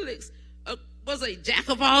 Mr. Felix was a jack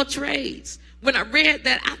of all trades. When I read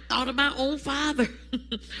that, I thought of my own father.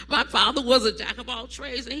 My father was a jack of all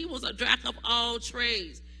trades, and he was a jack of all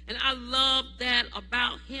trades. And I love that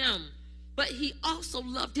about him. But he also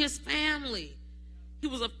loved his family. He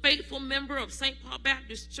was a faithful member of St. Paul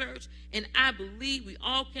Baptist Church, and I believe we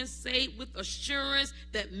all can say with assurance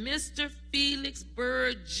that Mr. Felix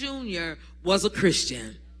Byrd Jr. was a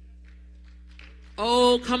Christian.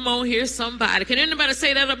 Oh, come on here, somebody. Can anybody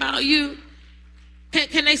say that about you?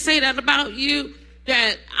 Can they say that about you?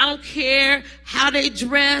 That I don't care how they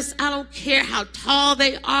dress, I don't care how tall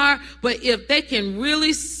they are, but if they can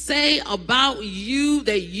really say about you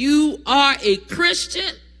that you are a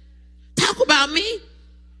Christian, talk about me.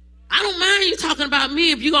 I don't mind you talking about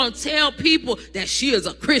me if you're going to tell people that she is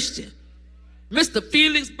a Christian. Mr.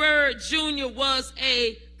 Felix Byrd Jr. was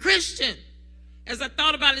a Christian. As I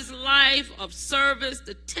thought about his life of service,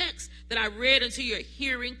 the text that I read into your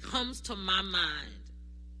hearing comes to my mind.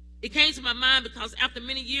 It came to my mind because after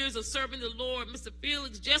many years of serving the Lord, Mr.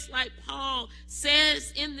 Felix, just like Paul,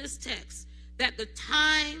 says in this text that the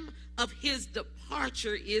time of his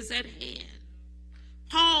departure is at hand.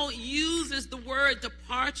 Paul uses the word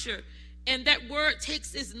departure, and that word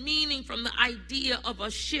takes its meaning from the idea of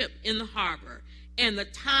a ship in the harbor. And the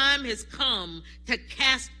time has come to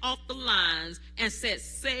cast off the lines and set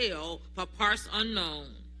sail for parts unknown.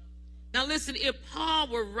 Now listen, if Paul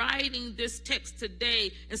were writing this text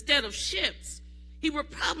today, instead of ships, he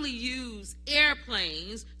would probably use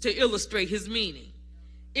airplanes to illustrate his meaning.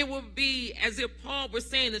 It would be as if Paul were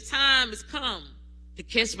saying, the time has come to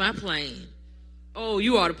catch my plane. Oh,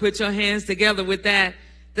 you ought to put your hands together with that.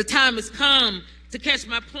 The time has come to catch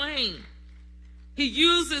my plane. He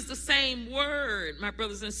uses the same word, my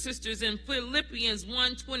brothers and sisters, in Philippians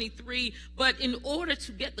 1:23, but in order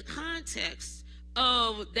to get the context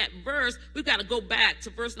of that verse, we've got to go back to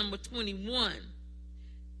verse number 21.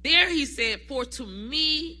 There he said, for to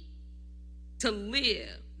me to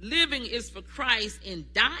living is for Christ,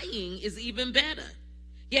 and dying is even better.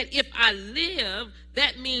 Yet if I live,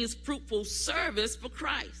 that means fruitful service for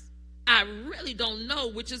Christ. I really don't know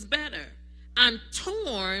which is better. I'm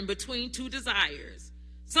torn between two desires.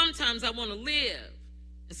 Sometimes I want to live,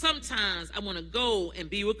 and sometimes I want to go and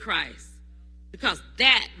be with Christ, because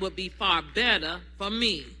that would be far better for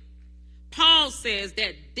me. Paul says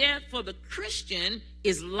that death for the Christian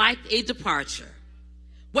is like a departure.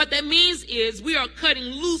 What that means is we are cutting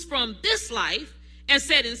loose from this life and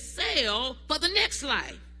setting sail for the next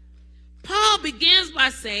life. Paul begins by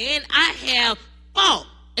saying, I have fought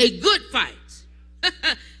a good fight.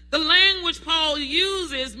 The language Paul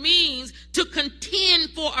uses means to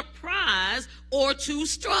contend for a prize or to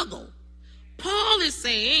struggle. Paul is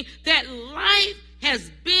saying that life has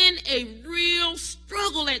been a real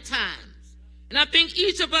struggle at times. And I think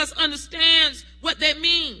each of us understands what that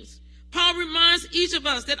means. Paul reminds each of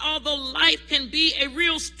us that although life can be a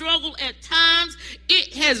real struggle at times,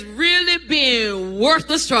 it has really been worth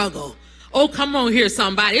the struggle. Oh, come on here,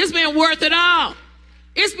 somebody. It's been worth it all.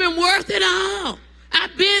 It's been worth it all.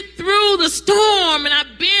 I've been through the storm and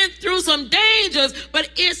I've been through some dangers, but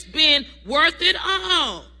it's been worth it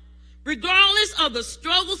all. Regardless of the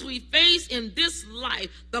struggles we face in this life,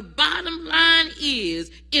 the bottom line is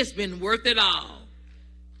it's been worth it all.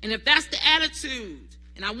 And if that's the attitude,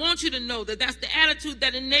 and I want you to know that that's the attitude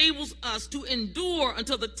that enables us to endure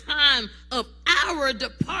until the time of our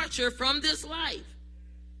departure from this life.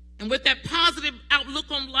 And with that positive outlook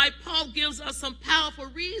on life, Paul gives us some powerful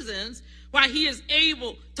reasons why he is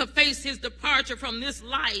able to face his departure from this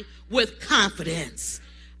life with confidence.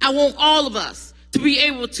 I want all of us to be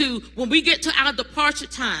able to, when we get to our departure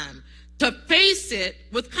time, to face it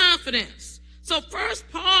with confidence. So first,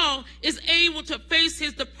 Paul is able to face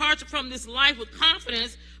his departure from this life with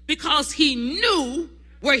confidence because he knew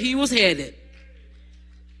where he was headed.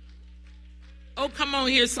 Oh, come on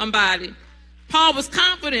here, somebody. Paul was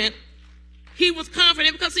confident. He was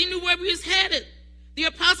confident because he knew where he was headed. The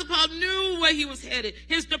Apostle Paul knew where he was headed.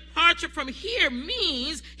 His departure from here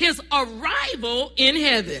means his arrival in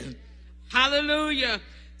heaven. Hallelujah.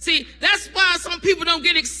 See, that's why some people don't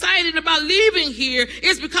get excited about leaving here.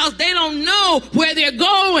 It's because they don't know where they're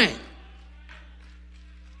going.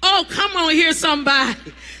 Oh, come on here, somebody.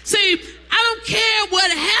 See, I don't care what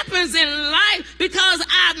happens in life because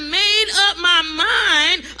I've made up my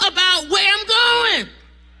mind about where I'm going.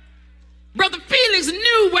 Brother Felix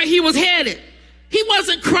knew where he was headed. He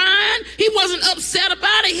wasn't crying. He wasn't upset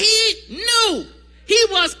about it. He knew. He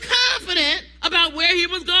was confident about where he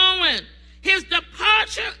was going. His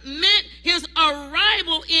departure meant his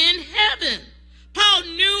arrival in heaven. Paul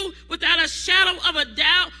knew without a shadow of a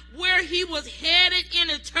doubt where he was headed in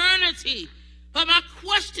eternity. But my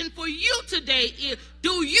question for you today is,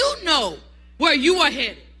 do you know where you are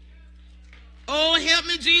headed? Oh, help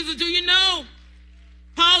me, Jesus, do you know?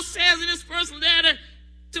 Paul says in his first letter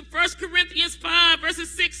to 1 Corinthians 5,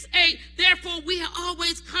 verses 6-8, therefore we are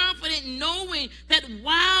always confident knowing that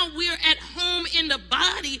while we're at home in the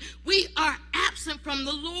body, we are absent from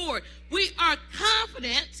the Lord. We are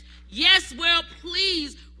confident, yes, well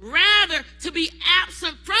pleased, rather to be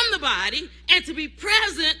absent from the body and to be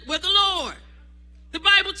present with the Lord. The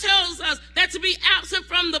Bible tells us that to be absent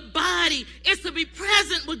from the body is to be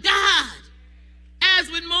present with God. As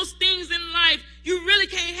with most things in life, you really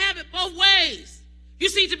can't have it both ways. You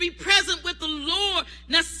see, to be present with the Lord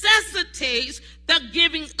necessitates the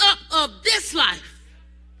giving up of this life.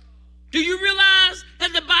 Do you realize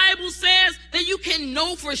that the Bible says that you can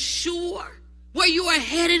know for sure where you are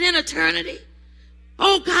headed in eternity?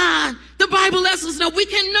 Oh God, the Bible lets us know we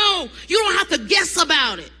can know. You don't have to guess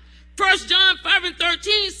about it. 1 John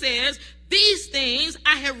 5:13 says, these things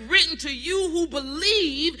I have written to you who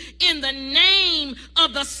believe in the name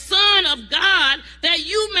of the Son of God, that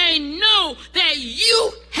you may know that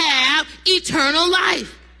you have eternal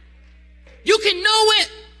life. You can know it.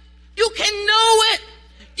 You can know it.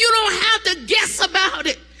 You don't have to guess about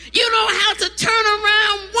it. You don't have to turn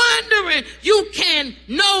around wondering. You can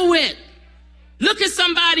know it. Look at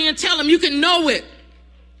somebody and tell them you can know it.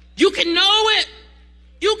 You can know it.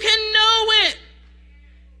 You can know it.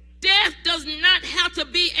 Death does not have to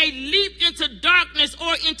be a leap into darkness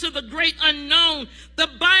or into the great unknown. The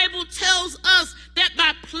Bible tells us that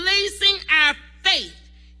by placing our faith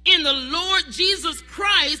in the Lord Jesus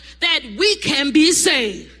Christ, that we can be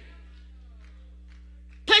saved.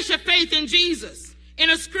 Place your faith in Jesus. In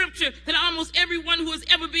a scripture that almost everyone who has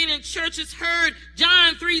ever been in church has heard,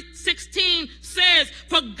 John 3:16 says,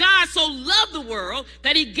 for God so loved the world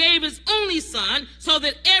that he gave his only son, so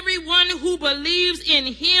that everyone who believes in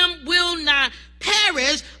him will not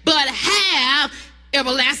perish, but have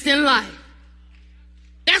everlasting life.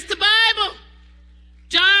 That's the Bible.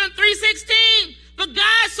 John 3:16, for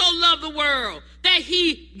God so loved the world that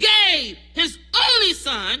he gave his only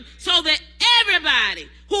son, so that everybody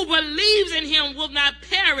who believes in him will not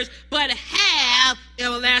perish, but have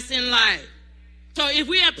everlasting life. So if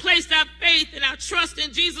we have placed our faith and our trust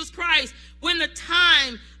in Jesus Christ, when the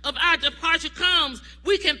time of our departure comes,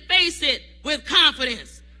 we can face it with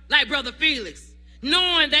confidence, like Brother Felix,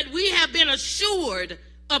 knowing that we have been assured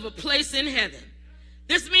of a place in heaven.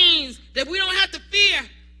 This means that we don't have to fear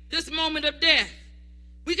this moment of death.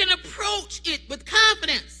 We can approach it with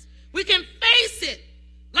confidence. We can face it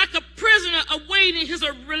like a prisoner awaiting his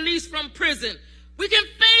release from prison. We can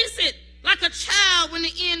face it like a child when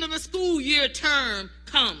the end of the school year term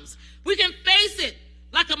comes. We can face it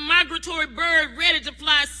like a migratory bird ready to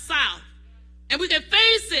fly south. And we can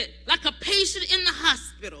face it like a patient in the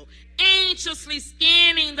hospital, anxiously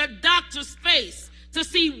scanning the doctor's face to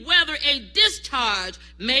see whether a discharge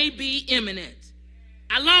may be imminent.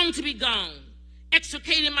 I long to be gone,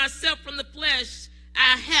 extricating myself from the flesh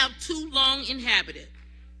I have too long inhabited,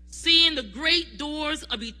 seeing the great doors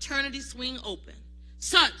of eternity swing open.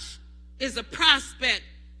 Such is the prospect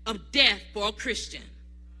of death for a Christian.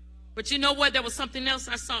 But you know what? There was something else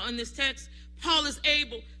I saw in this text. Paul is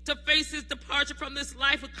able to face his departure from this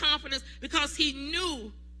life with confidence because he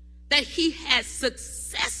knew that he had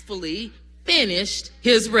successfully finished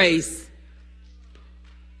his race.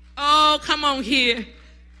 Oh, come on here.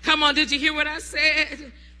 Come on, did you hear what I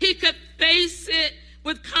said? He could face it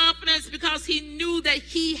with confidence because he knew that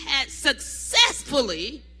he had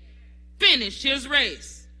successfully finished his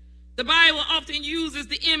race. The Bible often uses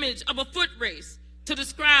the image of a foot race to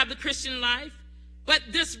describe the Christian life, but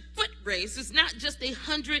this foot race is not just a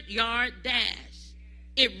 100-yard dash.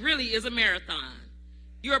 It really is a marathon.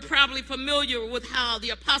 You're probably familiar with how the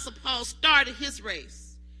Apostle Paul started his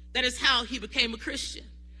race. That is how he became a Christian.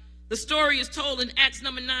 The story is told in Acts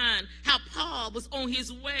number 9, how Paul was on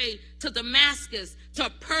his way to Damascus to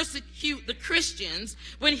persecute the Christians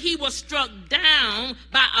when he was struck down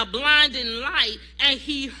by a blinding light and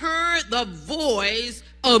he heard the voice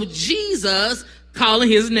of Jesus calling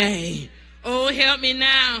his name. Oh, help me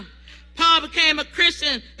now. Paul became a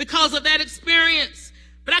Christian because of that experience.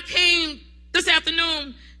 But I came this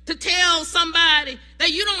afternoon to tell somebody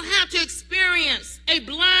that you don't have to experience a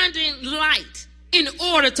blinding light in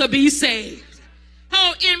order to be saved.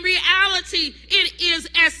 Oh, in reality, it is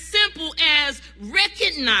as simple as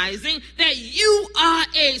recognizing that you are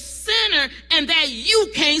a sinner and that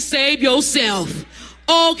you can't save yourself.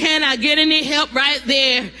 Oh, can I get any help right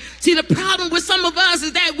there? See, the problem with some of us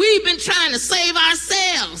is that we've been trying to save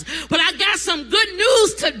ourselves. But I got some good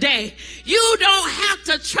news today. You don't have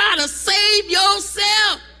to try to save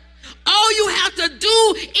yourself. All you have to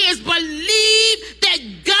do is believe that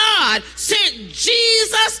God sent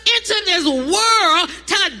Jesus into this world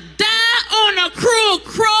to die on a cruel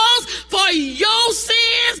cross for your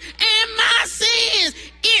sins and my sins.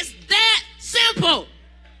 It's that simple.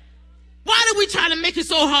 Why do we try to make it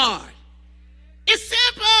so hard? It's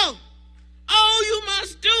simple. All you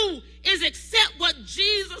must do is accept what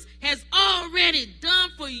Jesus has already done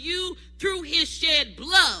for you through his shed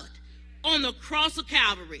blood on the cross of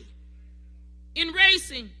Calvary. In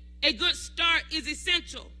racing, a good start is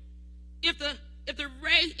essential. If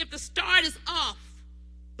the start is off,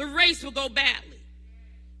 the race will go badly.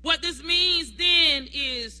 What this means then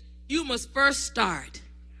is you must first start.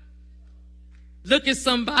 Look at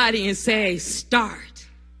somebody and say, start.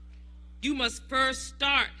 You must first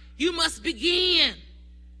start. You must begin.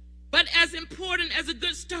 But as important as a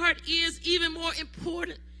good start is, even more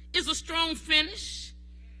important is a strong finish.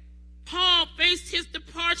 Paul faced his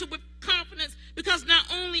departure with confidence because not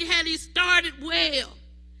only had he started well,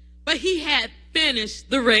 but he had finished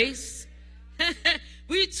the race.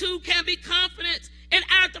 We too can be confident in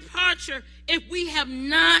our departure if we have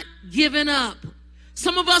not given up.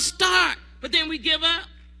 Some of us start, but then we give up.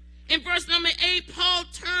 In verse number 8, Paul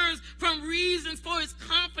turns from reasons for his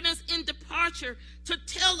confidence in departure to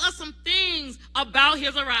tell us some things about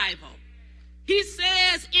his arrival. He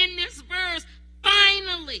says in this verse,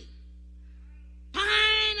 finally,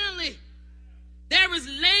 there is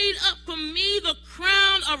laid up for me the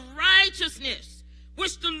crown of righteousness,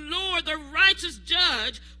 which the Lord, the righteous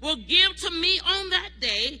judge, will give to me on that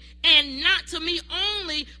day, and not to me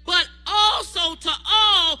only, but also to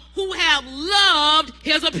all who have loved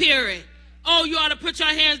his appearing. Oh, you ought to put your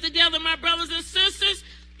hands together, my brothers and sisters.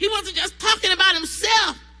 He wasn't just talking about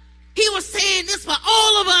himself. He was saying this for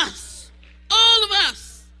all of us. All of us.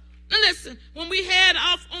 Now listen, when we head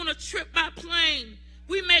off on a trip by plane,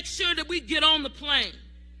 we make sure that we get on the plane.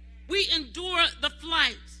 We endure the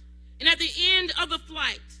flight. And at the end of the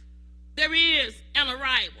flight, there is an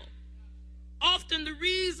arrival. Often the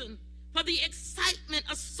reason for the excitement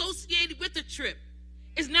associated with the trip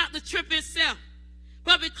is not the trip itself,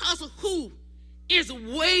 but because of who is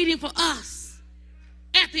waiting for us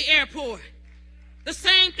at the airport. The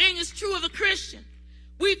same thing is true of a Christian.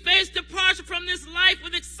 We face departure from this life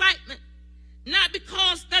with excitement, not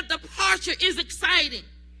because the departure is exciting,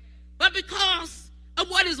 but because of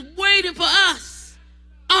what is waiting for us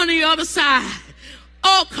on the other side.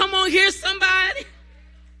 Oh, come on here, somebody.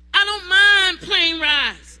 I don't mind plane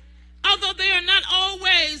rides. Although they are not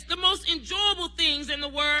always the most enjoyable things in the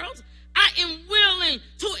world, I am willing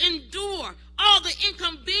to endure all the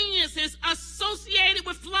inconveniences associated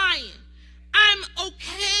with flying. I'm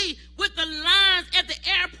okay with the lines at the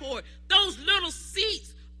airport, those little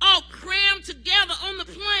seats all crammed together on the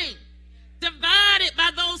plane, divided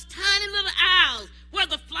by those tiny little aisles where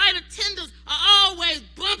the flight attendants are always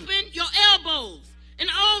bumping your elbows, and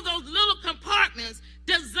all those little compartments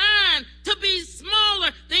designed to be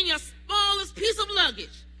smaller than your smallest piece of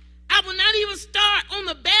luggage. I will not even start on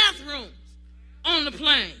the bathrooms on the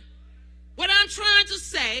plane. What I'm trying to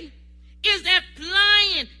say is that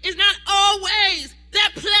flying is not always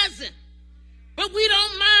that pleasant, but we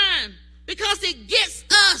don't mind because it gets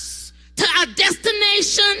us to our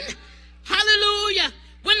destination. Hallelujah.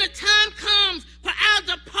 When the time comes for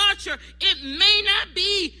our departure, it may not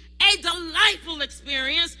be a delightful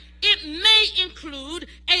experience. It may include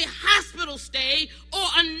a hospital stay or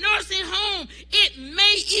a nursing home. It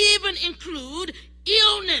may even include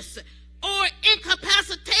illness or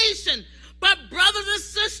incapacitation. But brothers and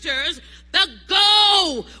sisters, the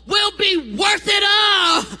goal will be worth it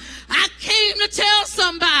all. I came to tell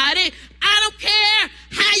somebody, I don't care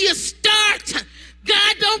how you start.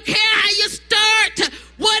 God don't care how you start.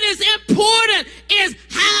 What is important is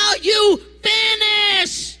how you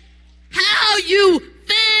finish. How you finish.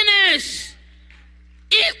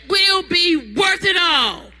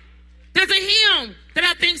 There's a hymn that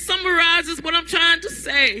I think summarizes what I'm trying to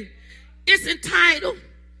say. It's entitled,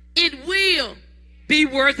 "It Will Be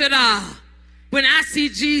Worth It All When I See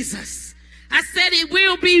Jesus." I said it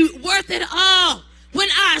will be worth it all when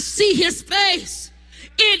I see his face.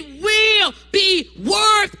 It will be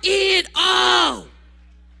worth it all.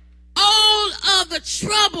 All of the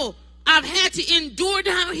trouble I've had to endure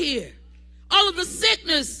down here, all of the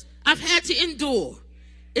sickness I've had to endure,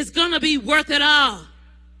 is going to be worth it all.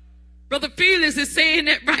 Brother Felix is saying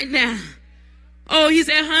that right now. Oh, he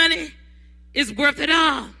said, honey, it's worth it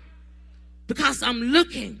all because I'm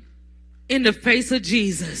looking in the face of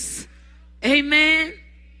Jesus. Amen.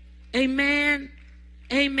 Amen.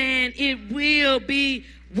 Amen. It will be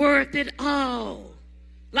worth it all.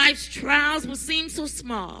 Life's trials will seem so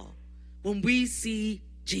small when we see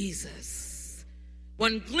Jesus.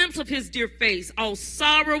 One glimpse of his dear face, all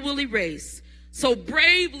sorrow will erase. So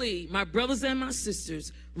bravely, my brothers and my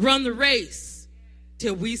sisters, run the race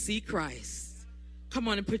till we see Christ. Come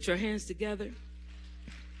on and put your hands together.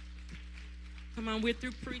 Come on, we're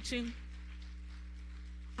through preaching.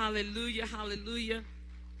 Hallelujah, hallelujah.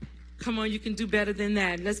 Come on, you can do better than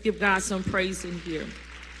that. Let's give God some praise in here.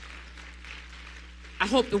 I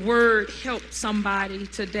hope the word helped somebody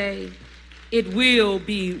today. It will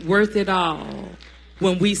be worth it all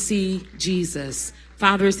when we see Jesus.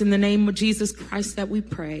 Father, it's in the name of Jesus Christ that we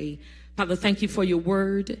pray. Father, thank you for your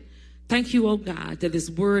word. Thank you, oh God, that this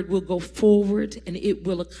word will go forward and it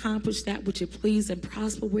will accomplish that which it please and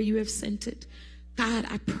prosper where you have sent it. God,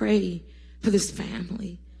 I pray for this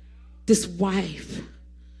family, this wife,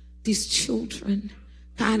 these children.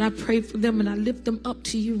 God, I pray for them and I lift them up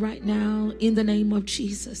to you right now in the name of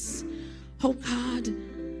Jesus. Oh God,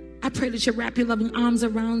 I pray that you wrap your loving arms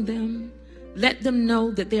around them. Let them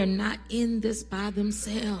know that they're not in this by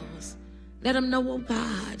themselves. Let them know, oh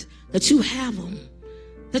God, that you have them.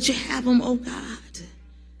 That you have them, oh God,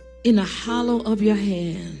 in the hollow of your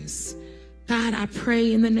hands. God, I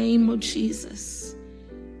pray in the name of Jesus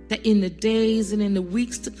that in the days and in the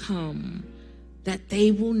weeks to come, that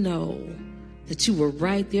they will know that you were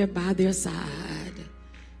right there by their side.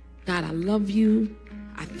 God, I love you.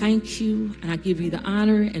 I thank you. And I give you the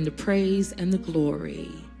honor and the praise and the glory.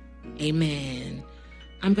 Amen.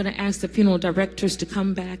 I'm going to ask the funeral directors to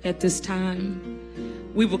come back at this time.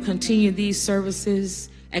 We will continue these services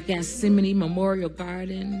at Gethsemane Memorial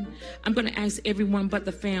Garden. I'm going to ask everyone but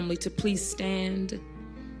the family to please stand.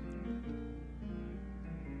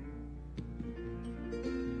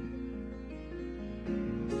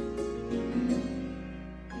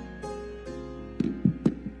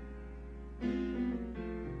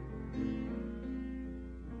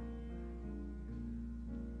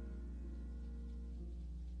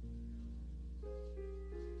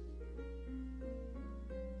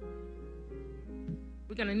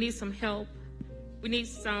 We're going to need some help. We need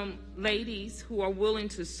some ladies who are willing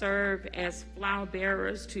to serve as flower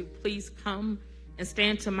bearers to please come and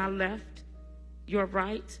stand to my left, your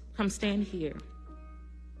right. Come stand here.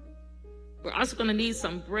 We're also going to need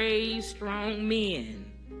some brave, strong men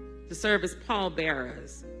to serve as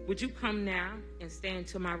pallbearers. Would you come now and stand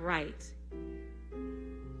to my right?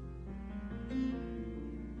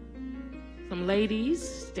 Some ladies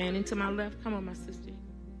standing to my left. Come on, my sister.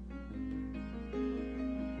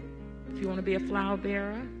 If you want to be a flower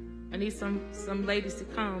bearer, I need some ladies to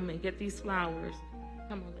come and get these flowers.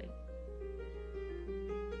 Come on, lady.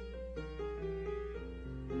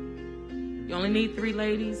 You only need 3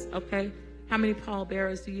 ladies? Okay. How many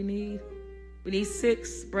pallbearers do you need? We need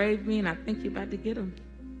 6 brave men. I think you're about to get them.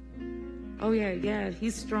 Oh, yeah.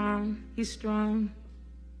 He's strong. He's strong.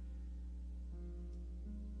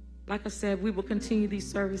 Like I said, we will continue these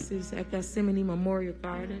services at Gethsemane Memorial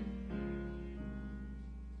Garden.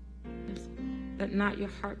 Let not your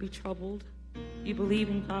heart be troubled. You believe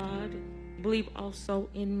in God. Believe also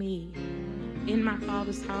in me. In my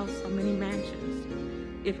Father's house are many mansions.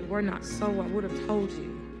 If it were not so, I would have told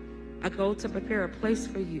you. I go to prepare a place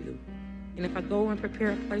for you. And if I go and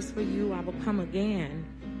prepare a place for you, I will come again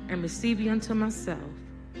and receive you unto myself,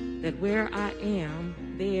 that where I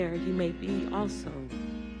am, there you may be also.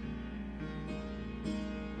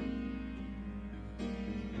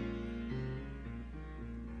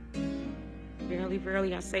 Verily,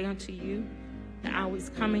 verily, I say unto you, the hour is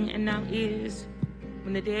coming and now is,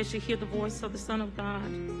 when the dead shall hear the voice of the Son of God.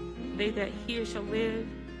 They that hear shall live.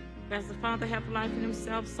 For as the Father hath life in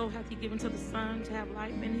himself, so hath he given to the Son to have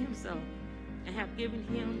life in himself, and have given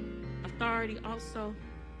him authority also,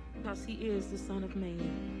 because he is the Son of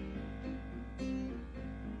Man.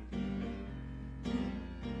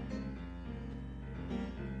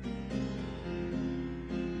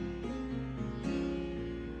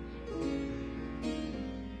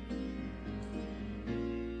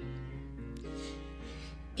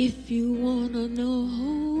 If you wanna know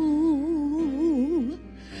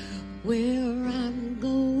where I'm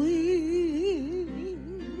going,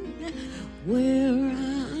 where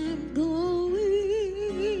I'm going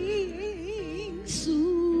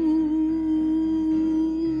soon.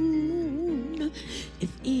 If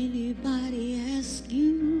anybody asks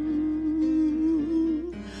you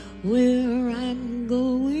where I'm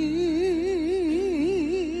going,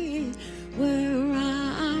 where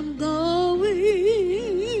I'm going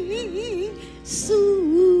soon.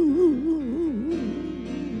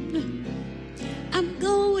 I'm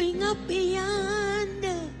going up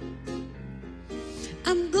yonder.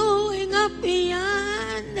 I'm going up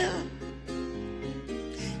yonder.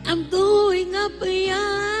 I'm going up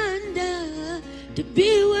yonder to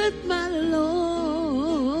be with my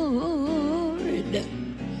Lord.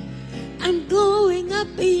 I'm going up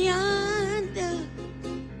yonder.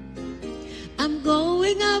 I'm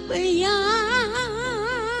going up yonder.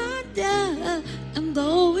 I'm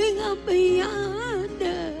going up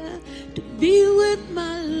yonder to be with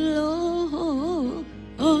my Lord.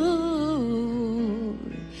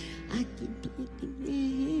 I can take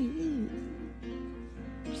it.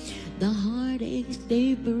 The heartaches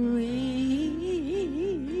they bring,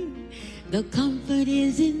 the comfort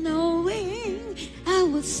is in knowing I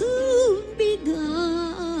will soon be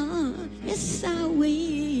gone. Yes, I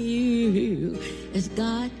will, as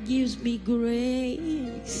God gives me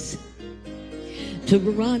grace to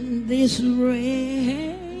run this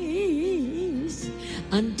race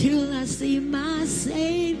until I see my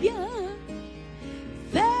Savior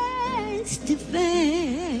face to face.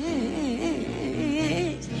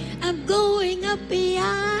 I'm going up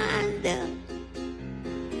yonder.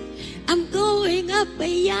 I'm going up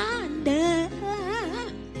yonder.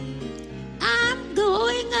 I'm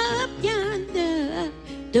going up yonder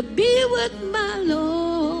to be with my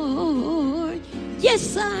Lord.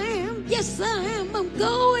 Yes, I am. Yes, I am. I'm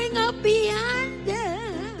going up yonder.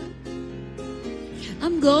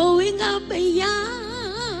 I'm going up yonder.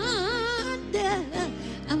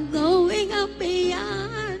 I'm going up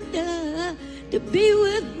yonder to be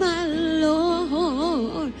with my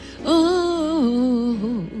Lord.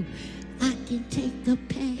 Oh, I can take the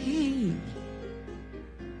pain,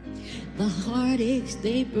 the heartaches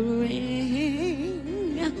they bring.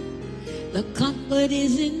 The comfort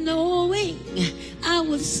is in knowing I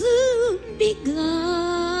will soon be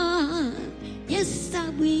gone. Yes, I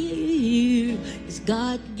will, as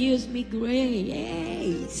God gives me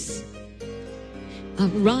grace. I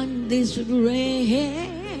run this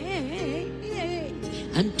race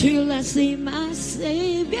until I see my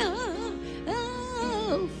Savior,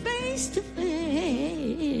 oh, face to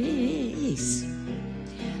face.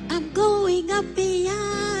 I'm going up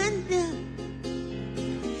yonder.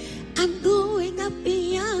 I'm going up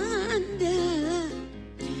yonder.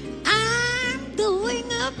 I'm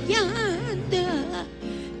going up yonder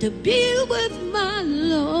to be with my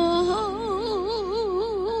Lord.